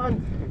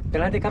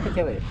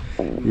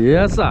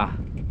 Yes, sir.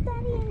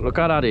 Look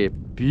at that.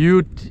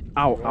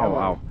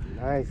 Ow.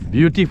 Nice.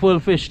 Beautiful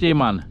fish there,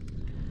 man.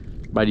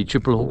 By the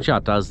triple hook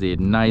chatters there.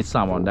 Nice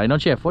salmon. I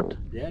not share foot?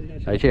 Yeah.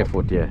 I share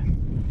foot, yeah.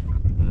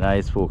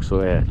 Nice, folks.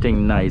 So, yeah,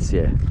 thing nice,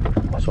 yeah.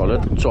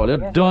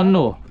 Solid done,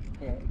 no.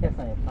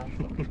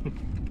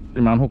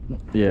 The man hook,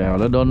 yeah,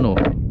 all I don't know.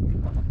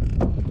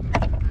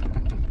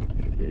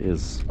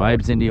 There's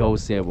vibes in the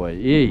house here, boy.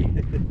 Hey,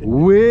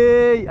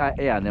 way!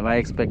 I never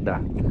expect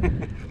that.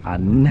 I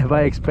never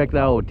expect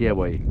that out here,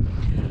 boy.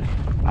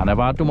 I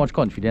never had too much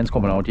confidence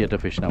coming out here to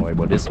fish now, boy.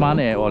 But this man,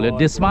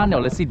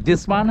 let's see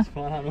this man.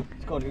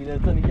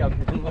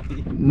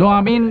 No,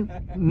 I mean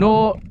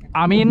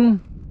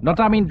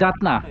that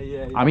now.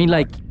 I mean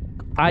like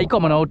I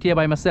coming out here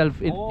by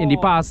myself in the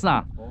past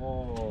now.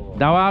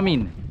 That's what I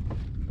mean.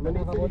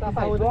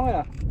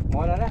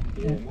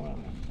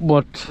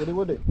 But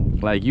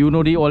like you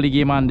know the all the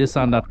game and this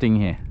and that thing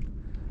here.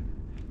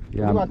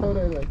 Yeah.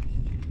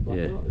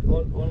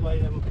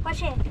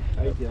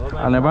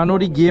 I never know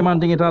the game and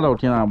thing it all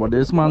out, you know, but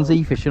this man say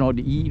he fishing out,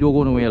 he don't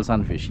go nowhere else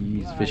and fish.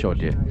 He's fish out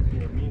here.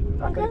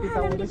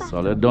 So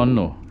I don't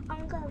know.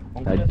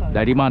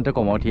 That the man to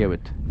come out here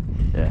with.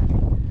 Yeah.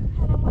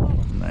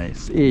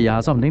 Nice. Hey, you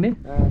have something there?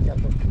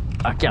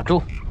 A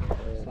cattle.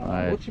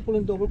 What's she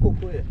pulling double crow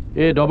here?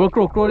 Hey, double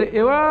crow there.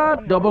 Hey,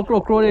 what? Double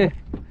crow there.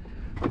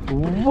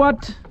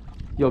 What?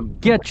 You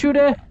get you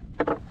there?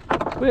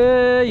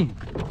 Hey.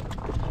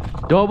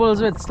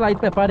 Doubles with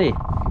slight pepper there.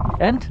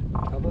 And?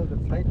 Doubles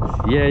with slight?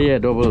 Yeah,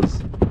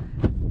 doubles.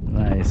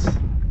 Nice.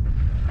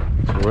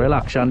 So real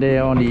action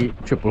there on the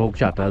triple hook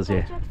chatters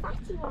here.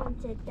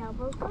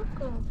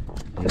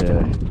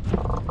 Yeah.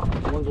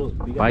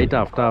 Bite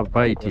after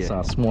bite here. It's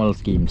a small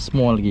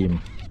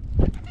game.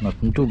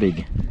 Nothing too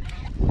big.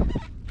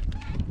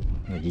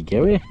 He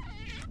get away.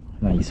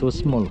 Nah, he's so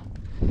small.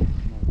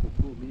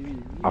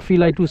 I feel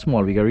like too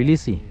small. We can really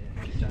see.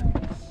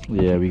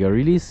 Yeah, we can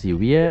really see.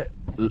 We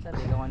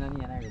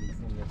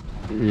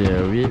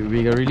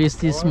can release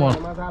these small.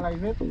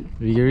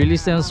 We can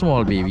release them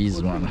small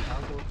babies, man.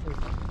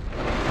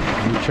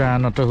 We try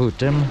not to hurt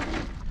them.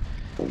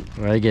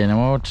 Right, get them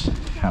out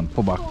and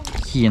put back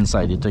key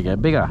inside it to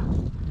get bigger.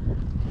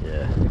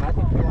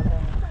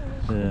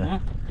 Yeah.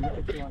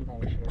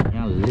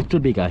 A little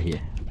bigger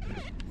here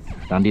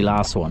than the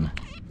last one.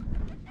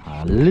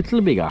 A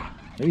little bigger.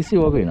 Let me see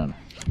what's going on.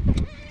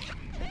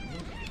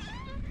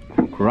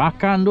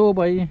 Crack and oh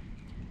boy.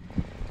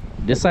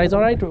 This size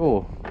alright?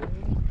 Oh.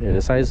 Yeah,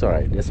 this size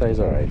alright.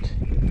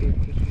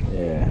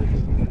 Yeah.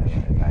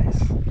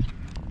 Nice.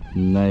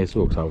 Nice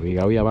work. So we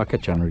have a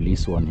catch and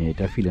release one here.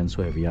 It's feeling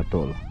so heavy at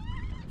all.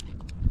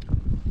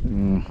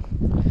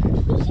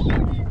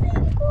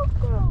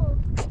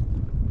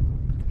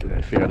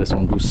 I figure this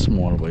one too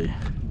small, boy.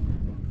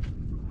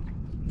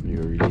 We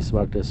release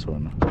back this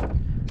one.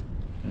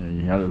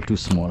 Yeah, a little too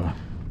small.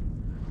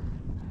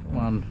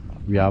 Man,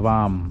 we have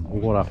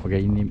what I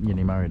forget your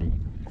name already.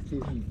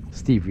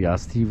 Steve, yeah,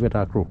 Steve with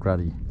our croak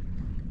ready.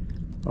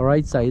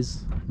 Alright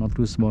size, not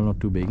too small, not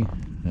too big.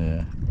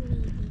 Yeah.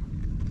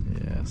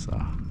 Yes,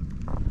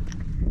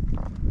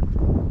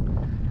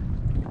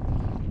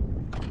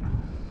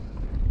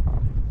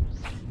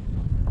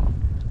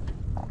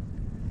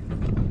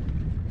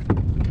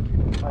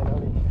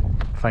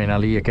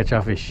 Finally, you catch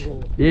a fish.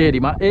 Yeah,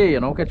 you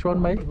know, catch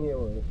one, mate. Yeah,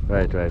 boy.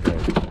 Right.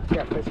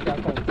 Catfish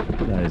can't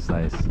count. Nice.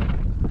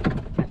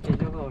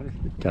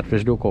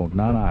 Catfish don't count.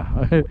 Nah.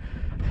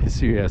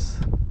 Serious.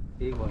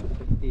 Big one,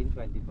 15,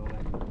 20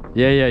 pounds.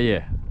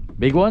 Yeah.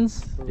 Big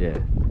ones? Yeah.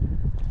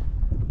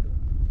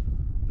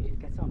 You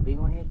get some big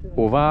one here too.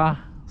 Over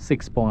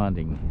 6 pound, I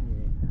think.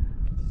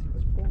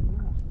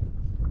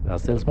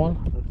 That's still small?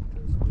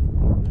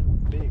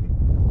 Big.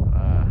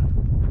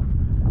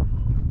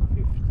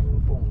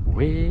 15 pounds.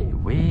 Way.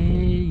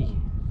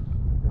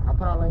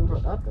 Hata line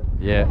got that.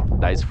 Yeah,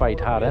 that's fight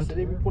hard, and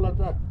Yesterday we pull out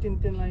that tin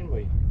line,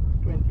 boy.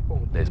 20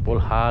 pounds. that's pull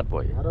hard,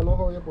 boy. I don't know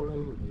how you're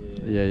pulling.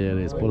 Yeah,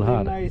 that's pull Very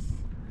hard. Nice.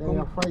 Then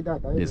you fight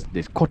that.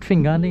 This cut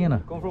finger, you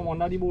know. Come from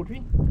under the boat,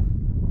 we.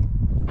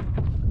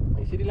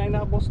 You see the line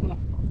that bus now?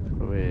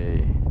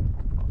 Way.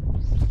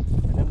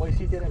 And then boy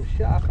see them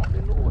shark up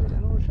in the water. They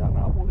know shark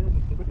now pull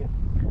in.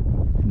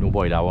 No,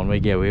 boy, that one will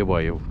get away,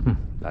 boy.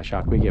 That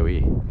shark will get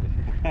away.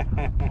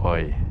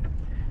 Boy.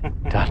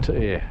 That,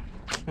 yeah.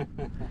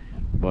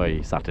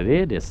 Boy,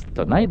 Saturday,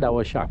 tonight that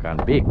was shark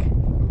and big.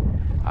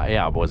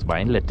 Yeah, I was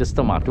buying lettuce,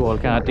 tomato, all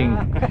kind of thing.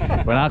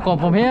 When I come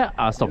from here,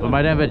 I stop and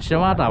buy them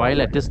vegetable. I buy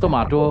lettuce,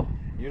 tomato.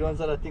 You don't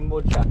say a thing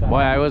about shark. Boy,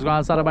 I was going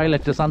to start buy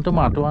lettuce and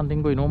tomato and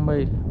thing going home,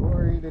 boy.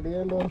 Worry, the day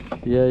alone.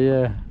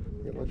 Yeah.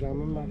 You go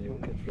jamming back.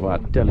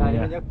 What, telling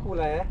you? You're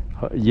cooler, eh?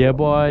 Yeah,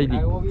 boy.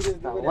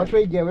 What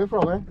way you get away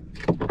from, eh?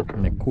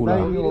 The cooler.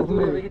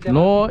 Like,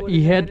 No,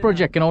 he had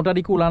projecting out of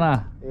the cooler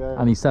now. Yeah.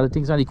 And he started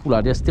things on the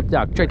cooler. Just tip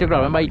that. Try to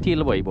grab him by the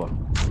tail, boy.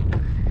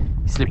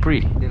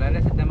 Slippery. They like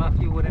to set them a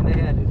few in the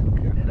head.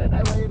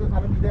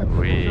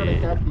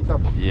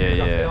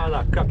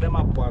 Yeah. Crack them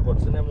up, I got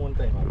them one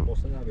time.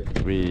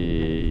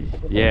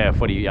 Yeah,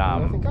 for the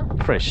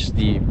fresh,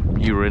 the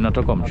urine not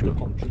to come through.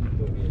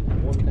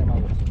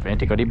 When you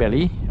take out the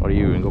belly, or the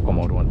urine go come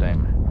out one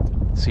time.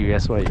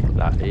 Serious way.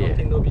 Yeah.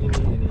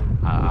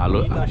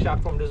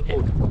 Shark from this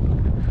boat.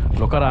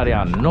 Look at that,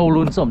 yeah. No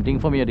learn something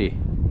from you there.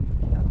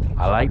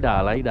 I like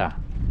that.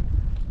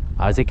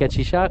 As they catch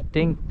a shark,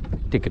 take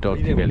it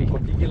out the belly.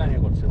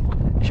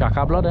 Shark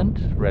have blood and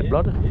red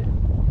blood.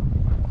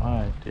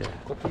 Alright, yeah.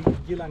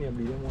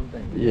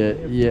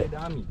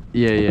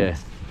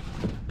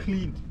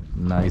 Clean.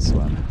 Nice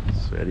one.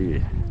 It's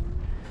very.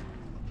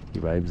 The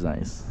vibe's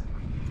nice.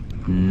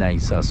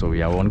 Nicer. So we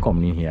have one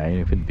coming in here,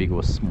 if it's big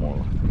or small.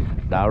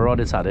 That rod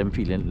is had them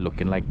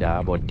looking like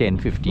that, about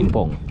 10-15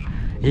 pounds.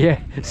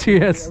 Yeah,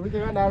 serious.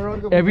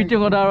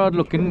 Everything on that rod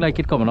looking like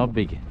it coming up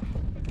big.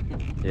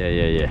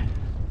 Yeah.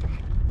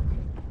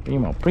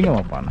 Bring him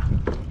up, Anna.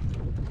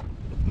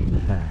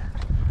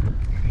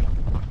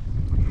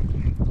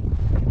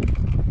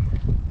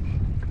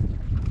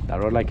 That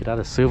rod like it had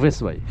a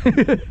service way.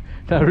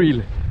 That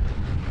real.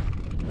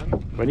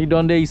 When he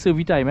done there, he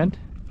serve time, man.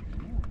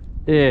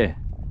 Yeah,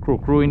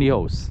 crew in the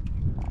house.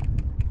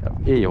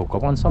 Yeah, you hook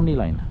up on some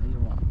line.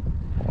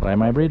 Alright,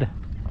 my breed.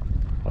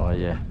 Oh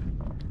yeah,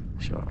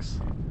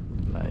 shucks,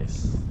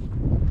 nice.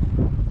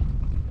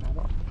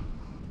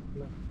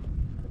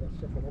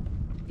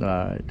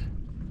 Right.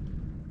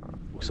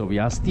 So we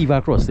have Steve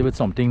across there with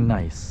something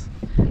nice.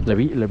 Let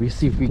me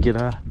see if we get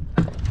a.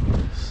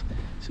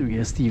 So we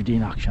get Steve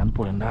in action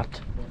pulling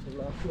that.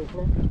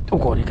 Oh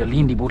God, you can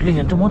lean the boat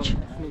leaning too much.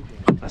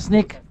 A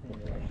snake.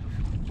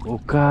 Oh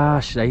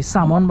gosh, that is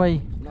salmon,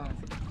 boy.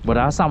 But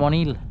that's salmon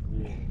eel.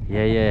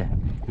 Yeah.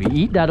 We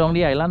eat that on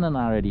the island and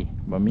already.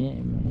 But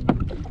me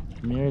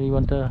really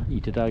want to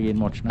eat it again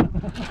much now.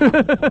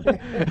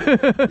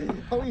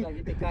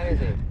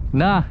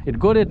 Nah, it's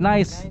good, it's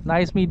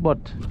nice meat,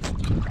 but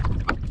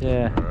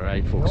yeah.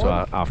 Alright folks,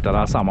 so after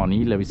that salmon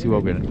eel, let me see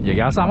what we're going. You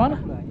got salmon?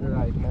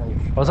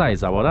 What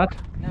size about that?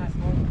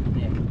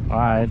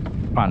 Alright,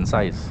 pan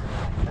size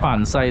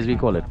we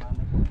call it.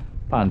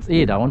 Pants.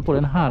 Hey, that one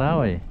pulling hard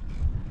away.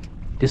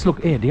 This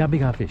look, hey, they are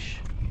bigger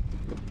fish.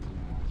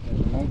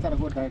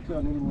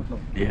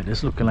 Yeah,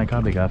 this looking like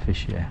a bigger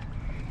fish, yeah.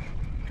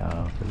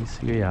 Let me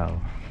see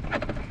how.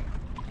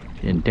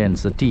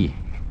 Intensity.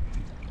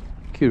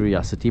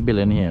 Curiosity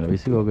building here. Let me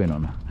see what's going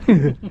on.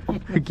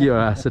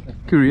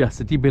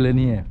 Curiosity building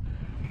here.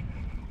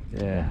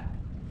 Yeah.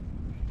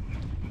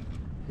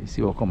 You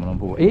see what coming on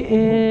board.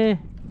 Hey.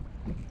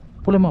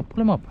 Pull him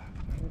up.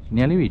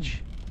 Nearly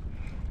reach.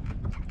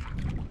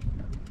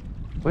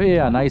 Oh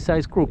yeah, nice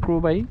size crew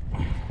by.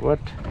 What?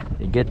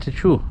 You get it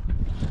through.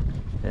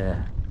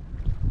 Yeah.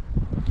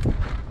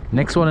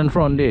 Next one in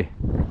front there.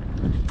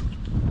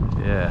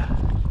 Yeah.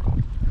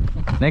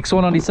 Next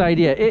one on the side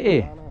here.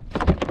 Hey.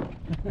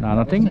 Nah,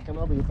 nothing?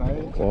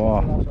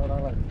 Oh.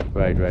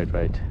 Right.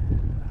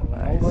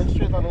 Nice.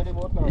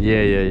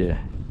 Yeah.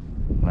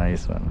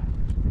 Nice one.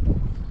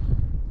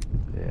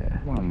 Yeah.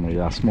 We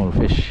have small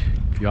fish.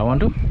 You have one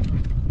too?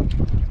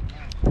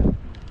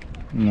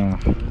 No.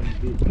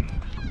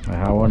 I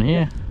have one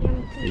here.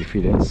 If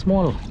it ain't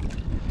small.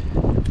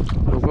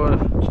 Oh God.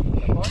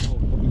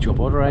 He drop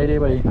out right there,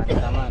 boy.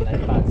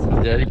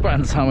 Yeah, the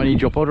pan salmon, he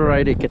drop out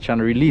right there. Catch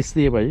and release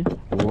there, boy.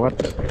 What?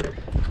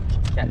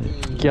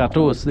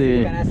 Catos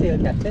there.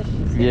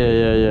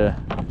 Yeah.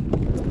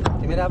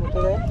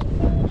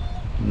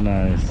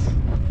 Nice.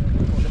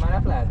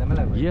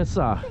 Yes,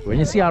 sir. When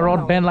you see a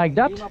rod bend like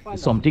that,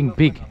 it's something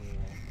big.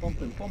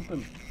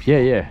 Yeah,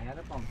 yeah.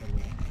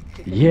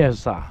 Yes,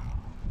 sir.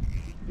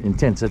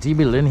 Intensity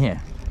building here.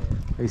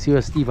 You see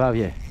what Steve have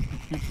here?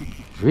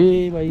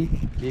 Way, boy.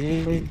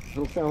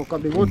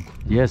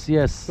 Yes,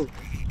 yes.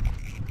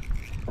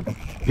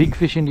 Big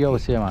fish in the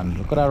house here, man.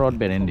 Look at that rod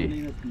bend in there.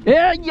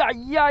 Yeah,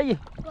 yeah, yeah.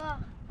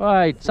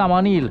 Alright,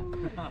 salmon eel.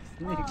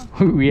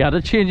 We had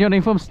to change your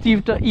name from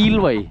Steve to Eel,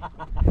 boy.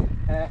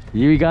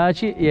 We gotta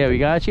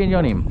change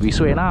your name. We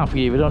saw enough.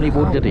 We don't need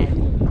boat today.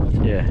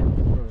 Yeah.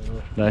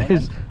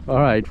 Nice.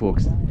 Alright,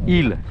 folks.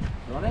 Eel.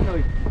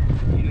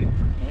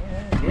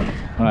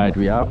 Alright,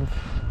 we have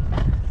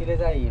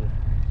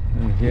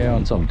here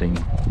on something.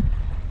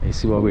 Let's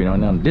see what we're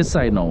on this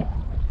side now.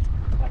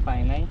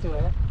 Fine line too,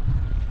 eh?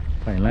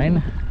 Fine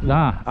line?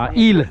 Nah, a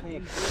eel.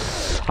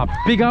 A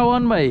bigger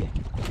one, boy.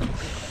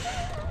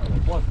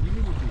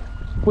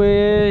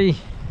 Way.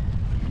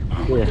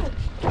 Yeah.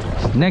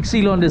 Next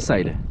eel on this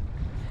side.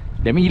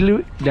 Them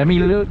eel gonna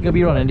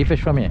be running the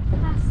fish from here.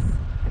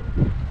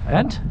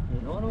 And?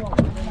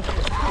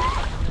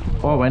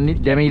 Oh,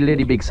 when them eel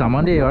the big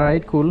salmon there.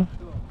 Alright, cool.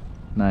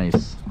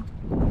 Nice.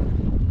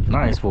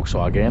 Nice, folks.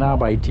 So again, I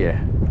bite here.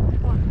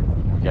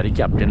 Yeah, the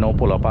captain now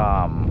pull up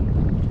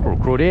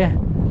crow there.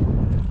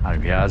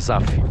 And we have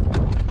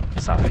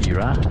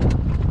Zafira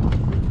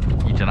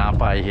eating our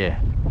pie here.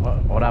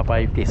 What our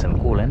pie tasting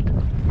cool, and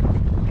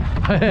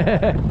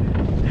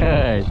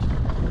alright.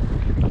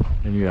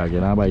 And we are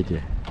getting our bite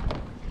here.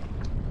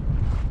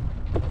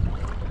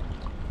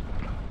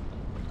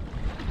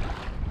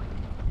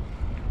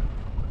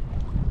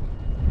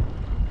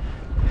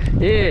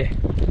 Hey,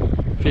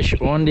 fish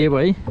on there,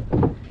 boy.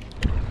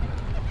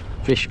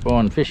 Fish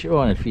on,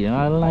 it feeling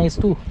all nice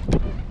too.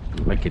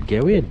 Like it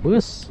get away,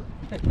 burst.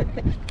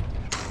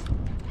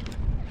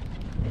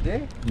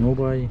 No,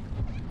 boy.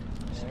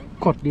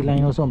 Caught the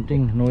line or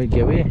something. No, it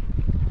get away.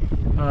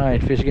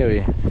 Alright, fish get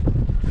away.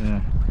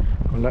 Yeah.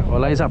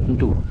 All eyes happen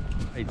too.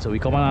 Right, so we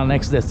come on our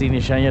next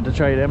destination here to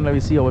try them. Let me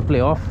see how we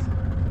play off.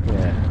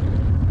 Yeah.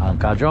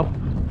 Anchor drop.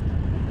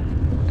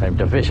 Time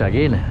to fish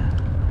again.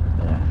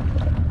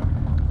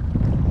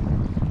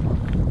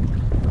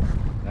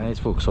 Nice,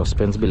 folks.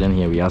 Suspense building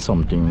here. We have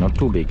something not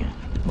too big,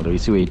 but we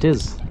see where it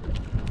is.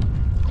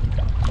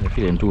 I'm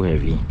feeling too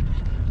heavy.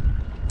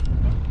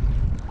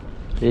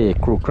 Hey,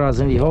 crows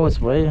in the house,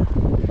 boy.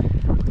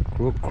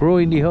 Crow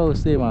in the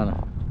house, there, man.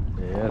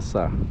 Yes,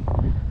 sir.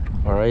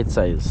 Alright,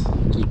 size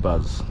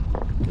keepers.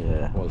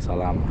 Yeah, all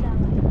salam.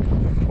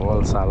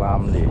 All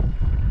salam, there.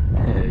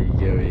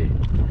 Yeah.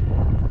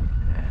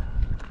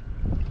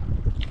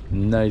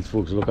 Nice,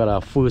 folks. Look at our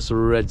first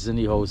reds in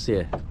the house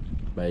here.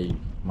 By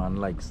man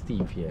like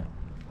Steve here.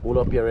 Hold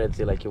up your reds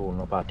here like you're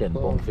holding up a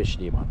 10-pound fish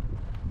there, man.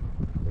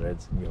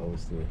 Reds in the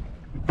house there.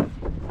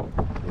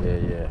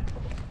 Yeah.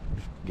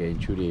 Getting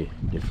through the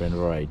different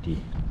variety.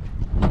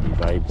 The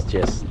vibes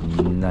just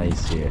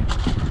nice here.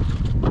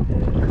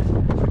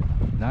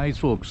 Yeah. Nice,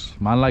 folks.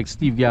 Man like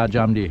Steve here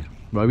jam there.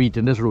 We're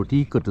eating this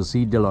roti, good to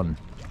see Dylan.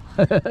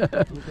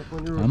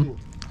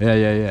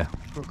 Yeah.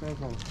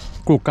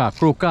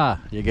 Croca.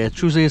 You get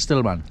choosy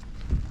still, man.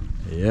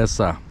 Yes,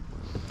 sir.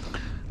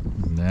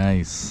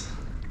 Nice.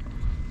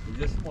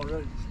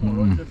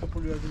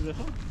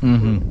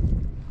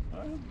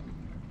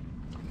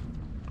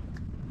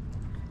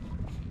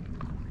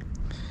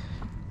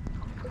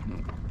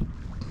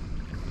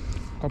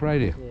 Up right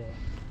there. Yeah.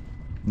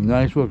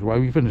 Nice work. While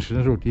we finishing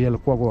this roti,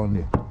 look what on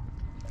there.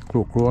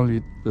 Crow on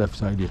the left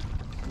side there.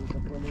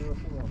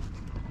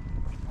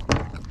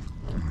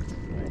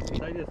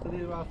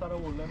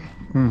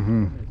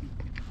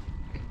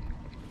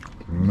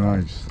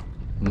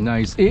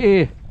 Nice.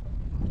 Hey.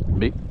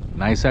 Big,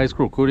 nice size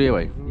croco there,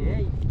 boy.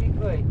 Yeah, big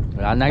boy.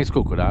 Nice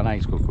croco.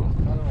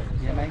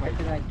 Yeah,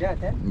 like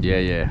that, eh?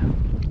 Yeah.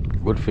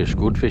 Good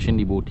fish in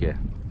the boat here.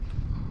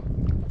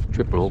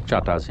 Triple hook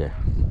chatters here.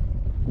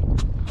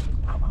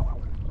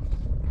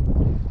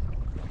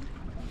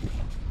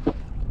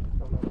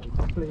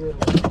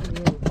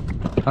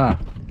 Huh?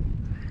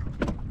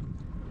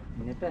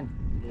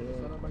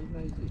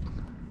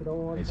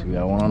 Let's see, we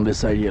have one on this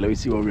side here. Let me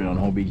see what we're on,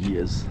 how big he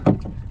is.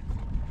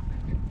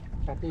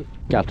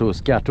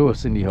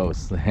 Catos in the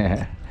house.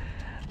 Yeah,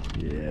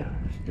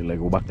 you like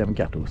go back them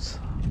catos.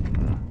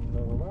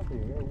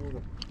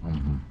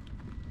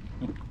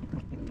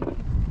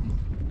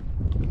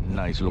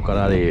 Nice, look at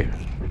that there.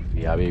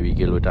 We have a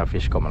big with a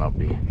fish coming up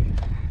there.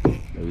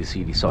 Let me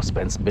see the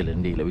suspense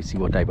building there. Let me see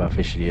what type of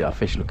fish there. A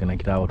fish looking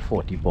like about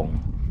 40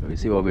 pounds. Let me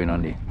see what's going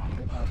on there.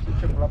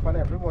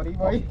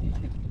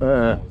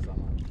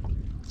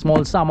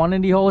 Small salmon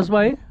in the house,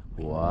 boy.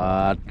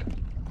 What?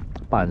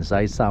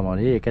 Pan-sized salmon.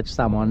 Hey, you catch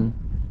salmon.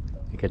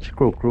 You catch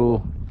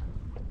crow.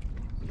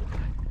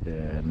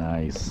 Yeah,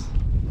 nice.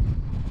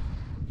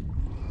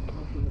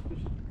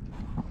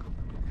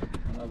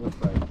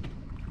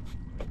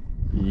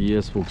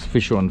 Yes, folks.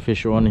 Fish on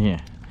here.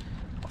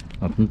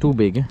 Nothing too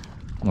big.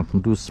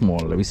 Nothing too small.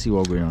 Let me see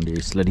what's going on there.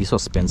 It's let the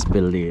suspense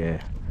build there.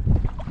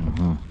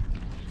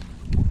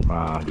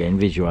 Again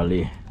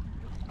visually.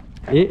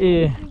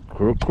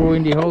 Crew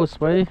in the house,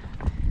 boy.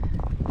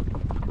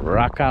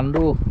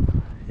 Rakando.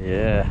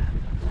 Yeah.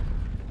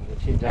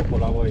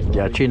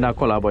 Yeah, China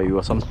color, you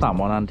have some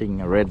salmon and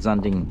thing, reds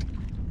and thing.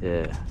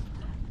 Yeah.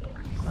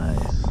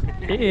 Nice.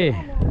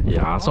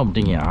 Yeah,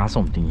 something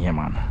here,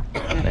 man.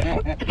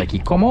 Like he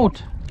come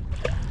out.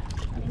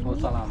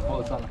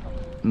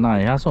 Nah,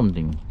 yeah,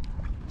 something.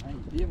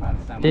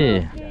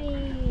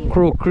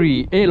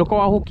 Crockery. Look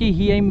how hooky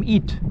he aim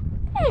eat.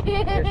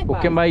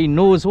 Hook him by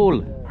nose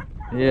hole.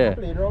 Yeah.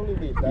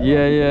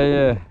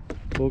 Yeah.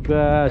 Oh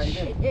gosh.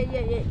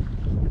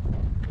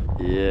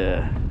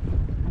 Yeah.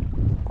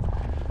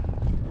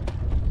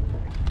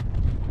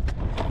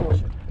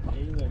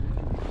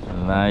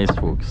 Nice,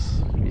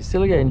 folks. We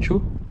still getting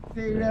through.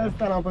 See, real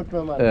stand up with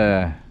me, man.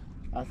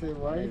 I say,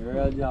 why?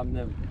 Real jam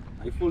them.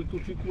 I full two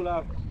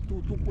cooler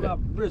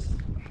brisk.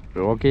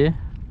 Okay.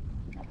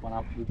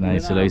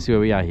 Nice. So let's see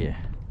where we are here.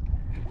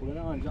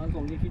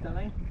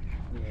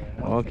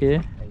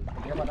 Okay.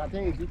 Yeah, but I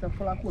think it's a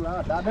full of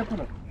cooler.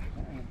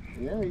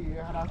 Yeah, you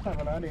had a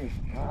 7 on it.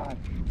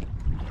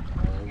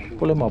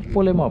 Pull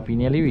him up. He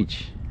nearly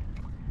reach.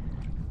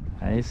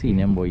 I seen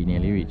him, boy. He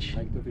nearly reach.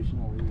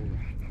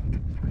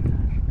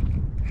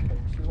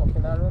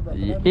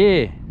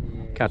 Yeah.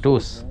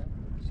 Catus.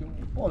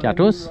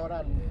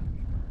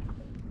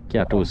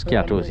 Yeah,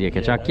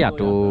 catch a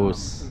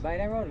catus.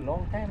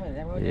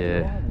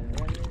 Yeah.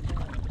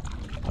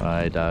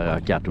 Alright,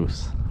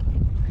 catus.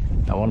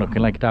 That one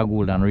looking like that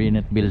golden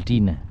rain built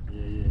in.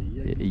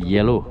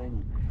 Yellow.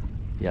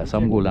 Yeah,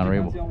 some golden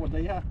rainbow.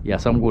 Yeah,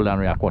 some golden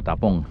rain a quarter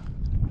pound.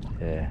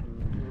 Yeah.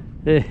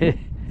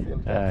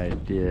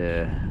 Alright,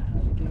 yeah.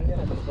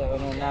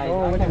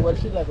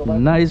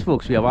 Nice,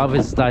 folks. We have our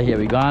visitor here.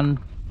 We gone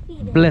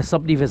bless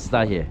up the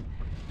visitor here.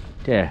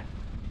 There.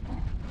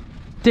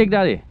 Take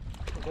that here.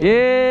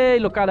 Hey,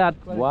 look at that.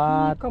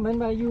 What? Coming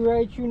by you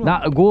right through now.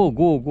 Nah, go.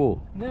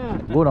 Nah.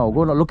 Go now.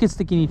 Look, it's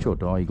sticking in each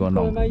other. Oh, he gone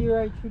Coming now. by you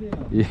right through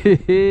there.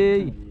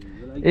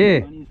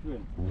 Hey.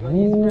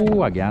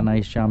 Ooh, again a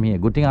nice jam here.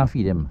 Good thing I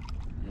feed him.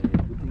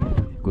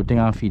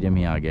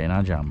 Here again.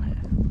 A jam here.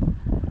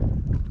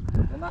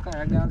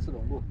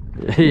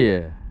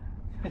 Yeah.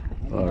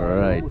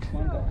 Alright.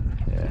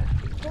 Yeah.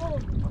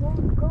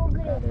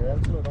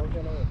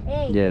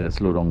 Yeah, the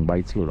slow down,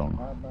 bite slow down.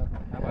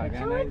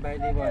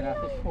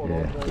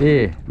 Yeah.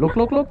 Hey, look.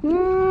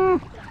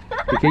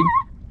 Okay.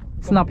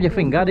 Snap your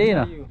finger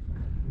there.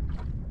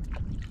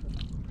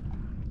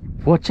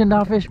 Watching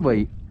that fish,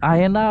 boy.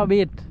 I ain't that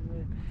bait.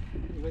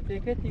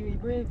 Take it, you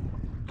brave.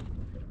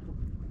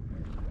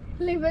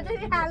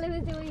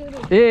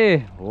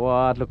 Hey,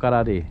 what? Look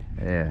at that.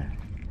 Yeah.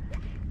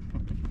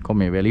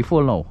 Come here, belly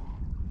full now.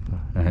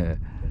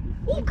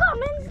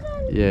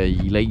 Yeah,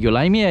 you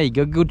like me, you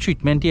got good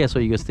treatment here, so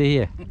you can stay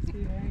here.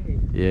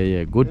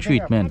 Yeah, good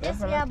treatment.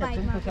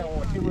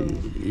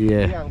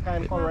 Yeah.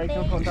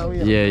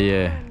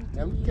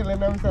 I'm killing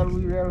themselves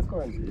with real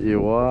coin. Yeah,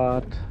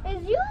 what?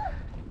 Is you?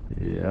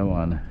 Yeah,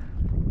 man.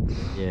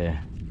 Yeah.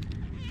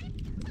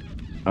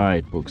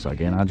 Alright, folks,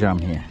 again, I jam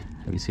here.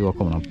 Let me see what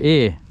coming up.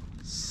 Hey,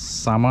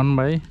 salmon,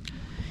 boy.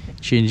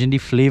 Changing the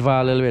flavor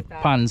a little bit.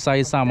 Pan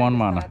size salmon,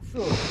 man.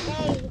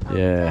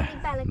 Yeah,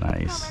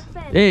 nice.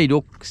 Hey,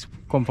 don't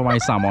come for my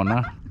salmon,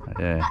 huh?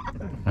 Yeah.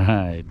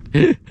 Alright.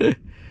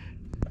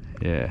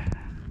 Yeah.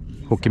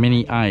 Hook him in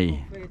the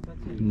eye.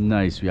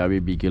 Nice. We have a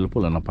big girl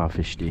pulling up our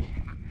fish there.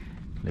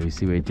 Let me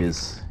see where it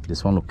is.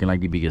 This one looking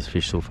like the biggest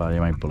fish so far. They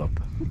might pull up.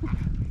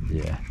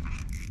 Yeah.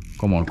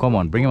 Come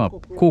on. Bring him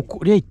up.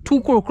 Hey,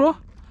 2 croaker.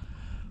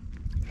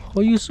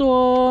 Oh, you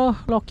so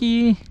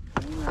lucky.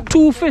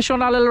 2 fish on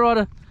that little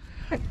rod.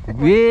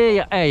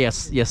 Yeah, hey,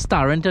 you're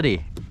starring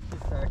today.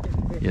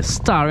 Yes,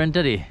 give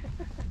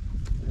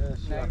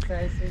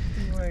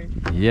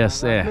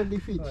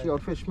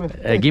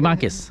me a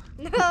kiss.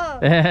 No.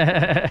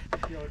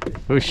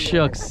 Oh,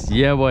 shucks.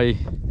 Yeah, boy.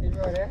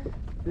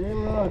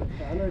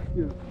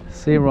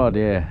 Same rod,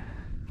 yeah.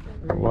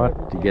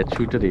 What? To get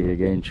through today, you're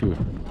getting through.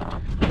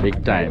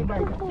 Big time.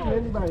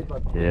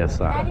 Yes,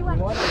 sir.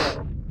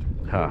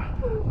 Ah,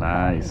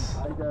 nice.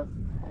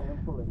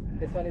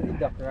 This one is the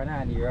duck runner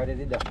and the rod is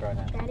the duck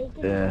runner.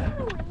 Yeah.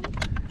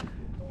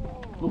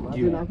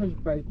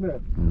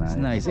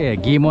 Nice. Yeah,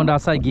 game on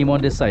that side, game on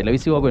this side. Let me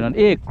see what's going on.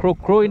 Hey,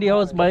 crow in the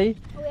house, boy.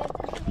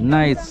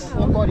 Nice.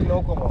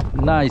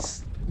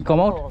 Nice. Come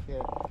out?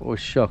 Oh,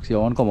 shucks. You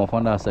want to come off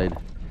on that side.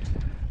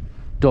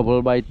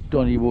 Double bite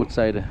on the both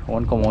side.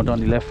 One come out on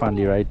the left and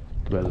the right.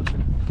 Well,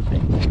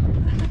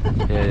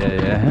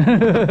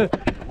 yeah.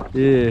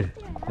 Yeah.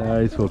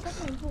 Nice,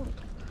 folks.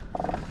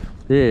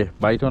 Yeah,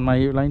 bite on my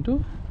line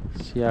too.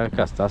 See how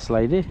cast a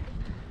slide there.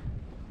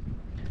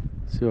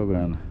 See what's going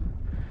on.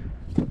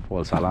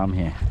 False alarm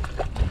here.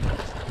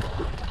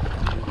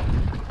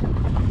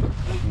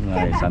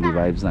 Nice, and the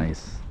vibes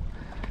nice.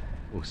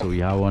 Oh, so we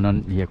have one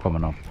on here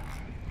coming up.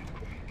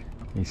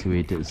 Let's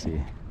wait to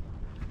see.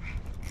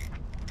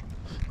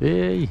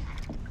 Hey.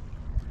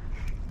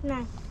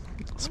 Nice.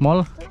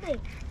 Small?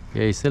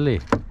 Yeah, it's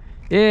silly.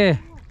 Yeah.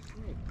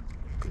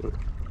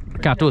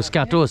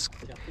 Catus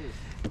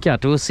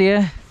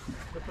here.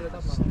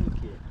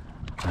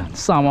 And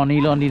salmon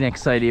eel on the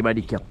next side here by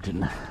the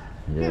captain.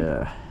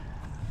 Yeah.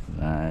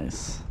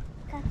 Nice.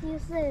 Cut you,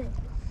 sir.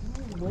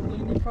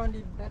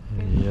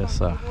 Yes,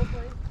 sir.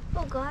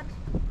 Oh, God.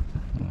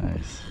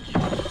 Nice.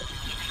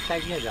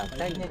 Tighten it up,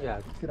 tighten it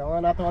up. See that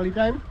one after all the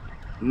time?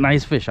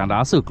 Nice fish and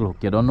that's circle hook.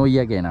 You don't know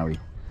you again, are we?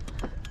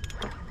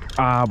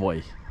 Ah,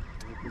 boy.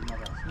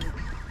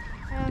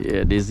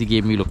 Yeah, this is the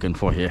game we're looking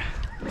for here.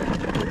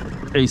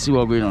 Hey, see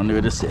what's going on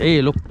with this.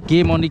 Hey, look,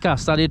 game on the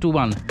caster there too,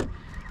 man.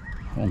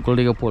 Uncle,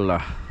 they go pull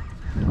that.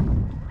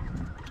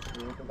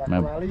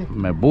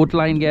 My boat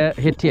line get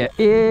hit here.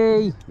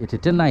 Hey, it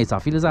hit nice. I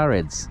feel it's our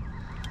reds.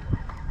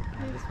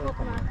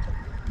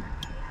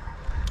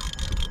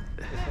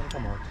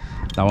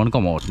 That one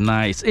come out.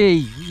 Nice. Hey,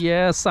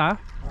 yes, sir.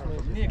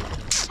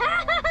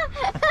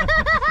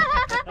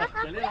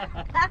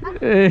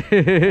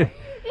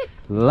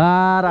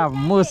 Lord of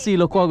mercy,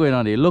 look what's going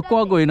on there. Look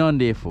what's going on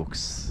there,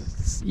 folks.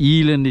 It's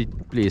eel in the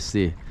place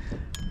there.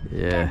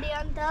 Yeah.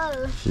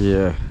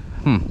 Yeah.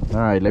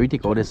 Alright, let me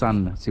take out the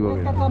sun. See what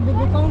we're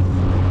doing.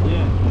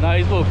 Yeah.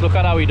 Nice, folks. Look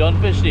at how we done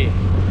fish there.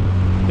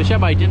 Fish are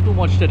biting too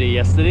much today.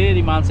 Yesterday,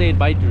 the man said it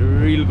bite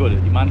real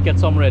good. The man get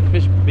some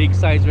redfish, big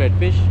size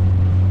redfish,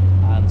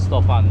 and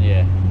stuff on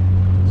yeah.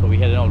 So we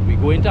heading out. We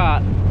go into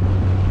a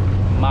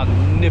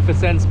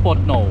magnificent spot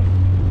now.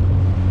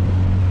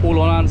 Hold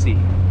on and see.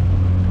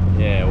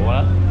 Yeah,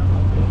 what?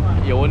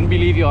 You wouldn't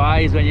believe your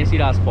eyes when you see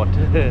that spot.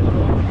 Yeah.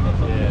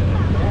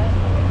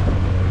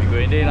 We go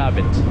in there in a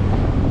bit.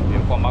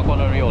 We'll come back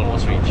on and we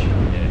almost reach.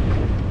 Yeah.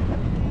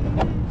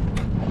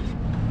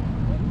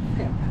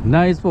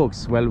 Nice,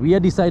 folks. Well, we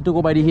have decided to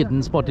go by the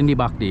hidden spot in the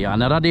back there.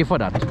 Another day for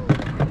that.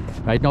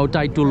 Right now,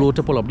 tide too low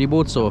to pull up the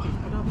boat, so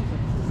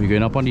we're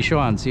going up on the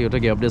shore and see how to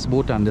get up this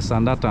boat and this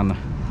and that and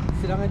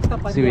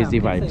see where's the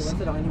vibes.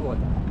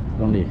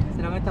 Don't they?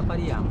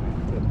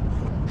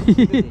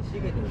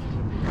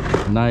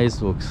 Nice,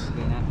 folks.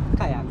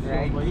 Kayak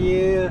right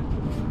here.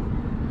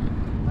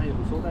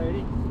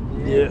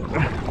 Yeah.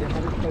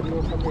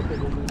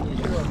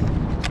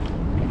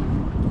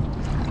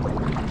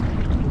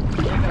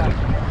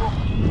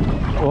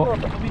 Oh.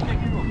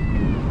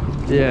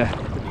 Yeah.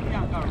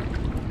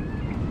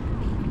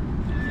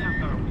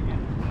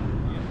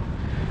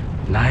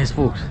 Nice,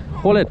 folks.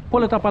 Pull it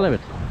up a little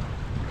bit.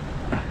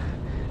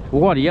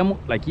 What? Yeah,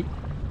 like it.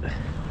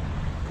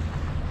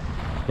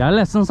 Yeah,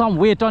 lessen some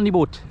weight on the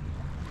boat.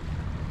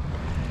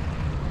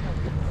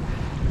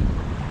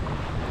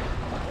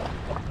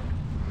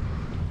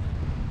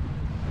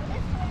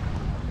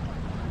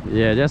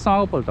 Yeah, just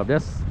now pull it up.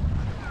 Just.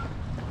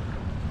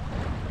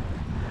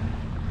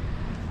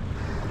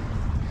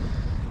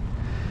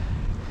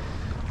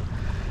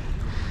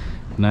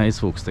 Nice,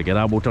 folks. To get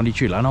our boat on the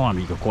trailer now and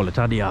we can call it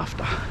a day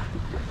after.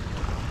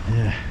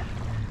 Yeah.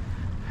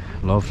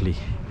 Lovely.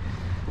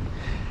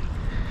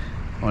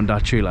 On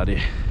that trailer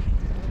there.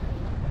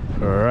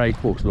 Right,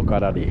 folks, look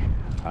at that there.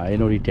 I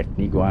know the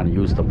technique go and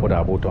use to put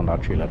our boat on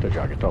that trailer to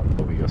drag it up,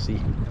 but we will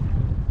see.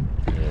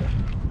 Yeah.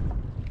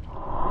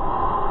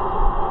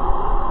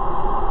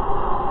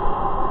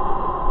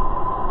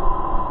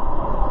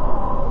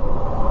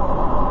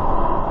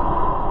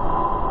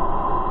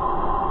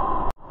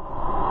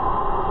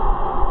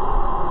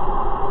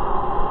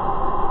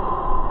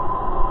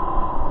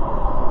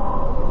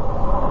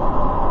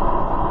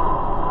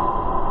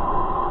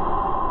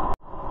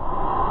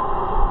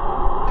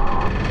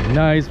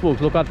 Nice,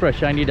 folks. Look at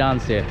pressure in the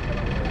dance here.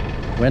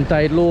 When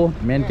tide low,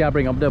 men can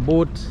bring up the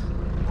boat.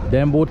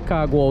 Then boat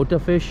car go out to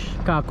fish,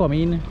 car come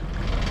in.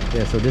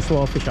 Yeah, so this is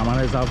what fishermen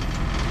have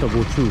to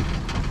go through.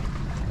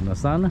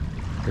 Understand?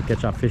 To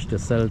catch a fish to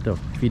sell, to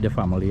feed the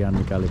family and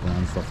make a living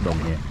and stuff down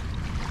here.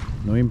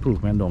 No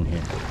improvement down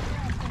here.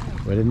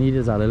 What they need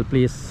is a little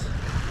place,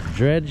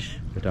 dredge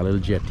with a little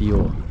jetty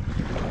or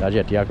that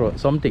jetty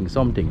across, something.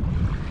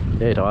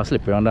 Yeah, it was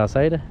slippery on that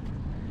side.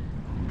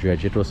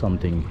 Dredge it or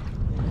something.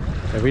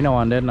 Every now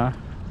and then,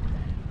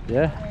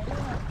 yeah.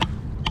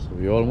 So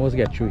we almost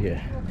get through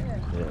here.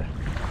 Yeah.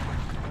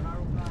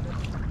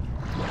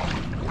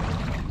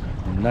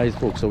 Nice,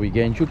 folks. So we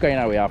getting through kind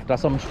of way after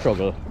some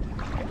struggle.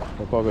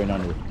 Look what's going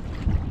on here.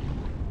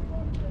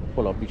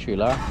 Pull up the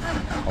trailer,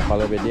 up a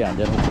little bit there, and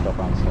then hook it up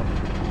and stuff.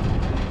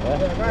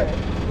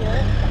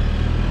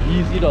 Yeah.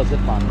 Easy does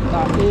it, man.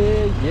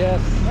 Hey,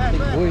 yes,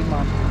 big boy,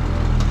 man.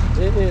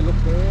 Hey, look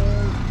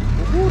there.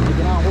 Ooh, you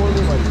can hold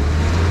it, buddy.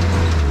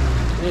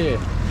 Hey.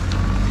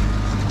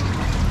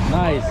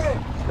 Nice.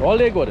 All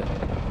day good.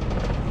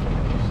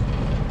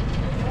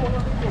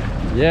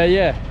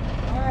 Yeah.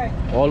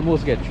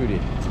 Almost get through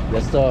it.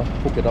 Just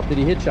hook it up to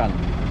the hitch and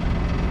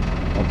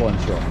up on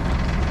shore.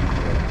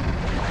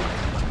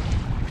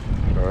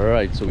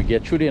 Alright, so we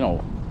get through there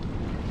now.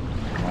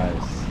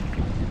 Nice.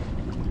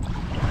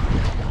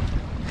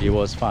 It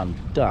was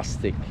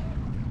fantastic.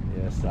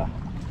 Yes, sir.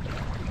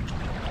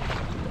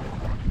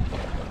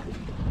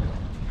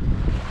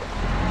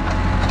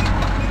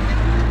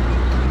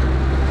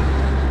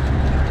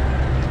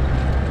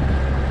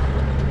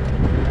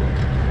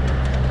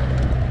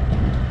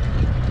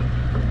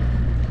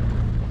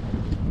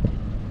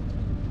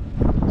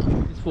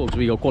 folks,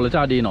 we got call it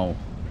a day now.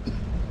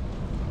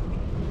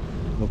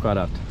 Look at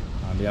that.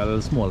 And they are a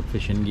little small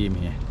fishing game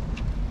here.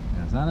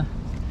 Yes, Anna?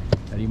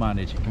 Very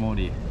managed. Come on,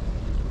 there.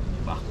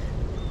 Back.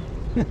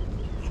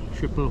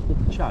 Triple hook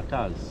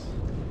charters.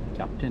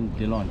 Captain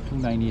Dillon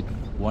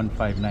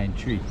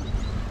 2981593.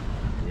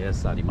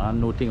 Yes, sir. The man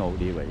know thing out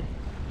there, boy.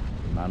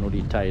 The man know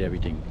the tide,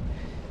 everything.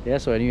 Yeah,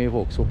 so anyway,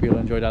 folks, hope you'll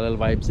enjoy that little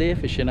vibes there,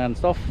 fishing and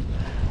stuff.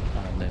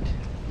 And then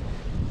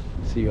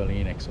see you all in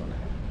the next one.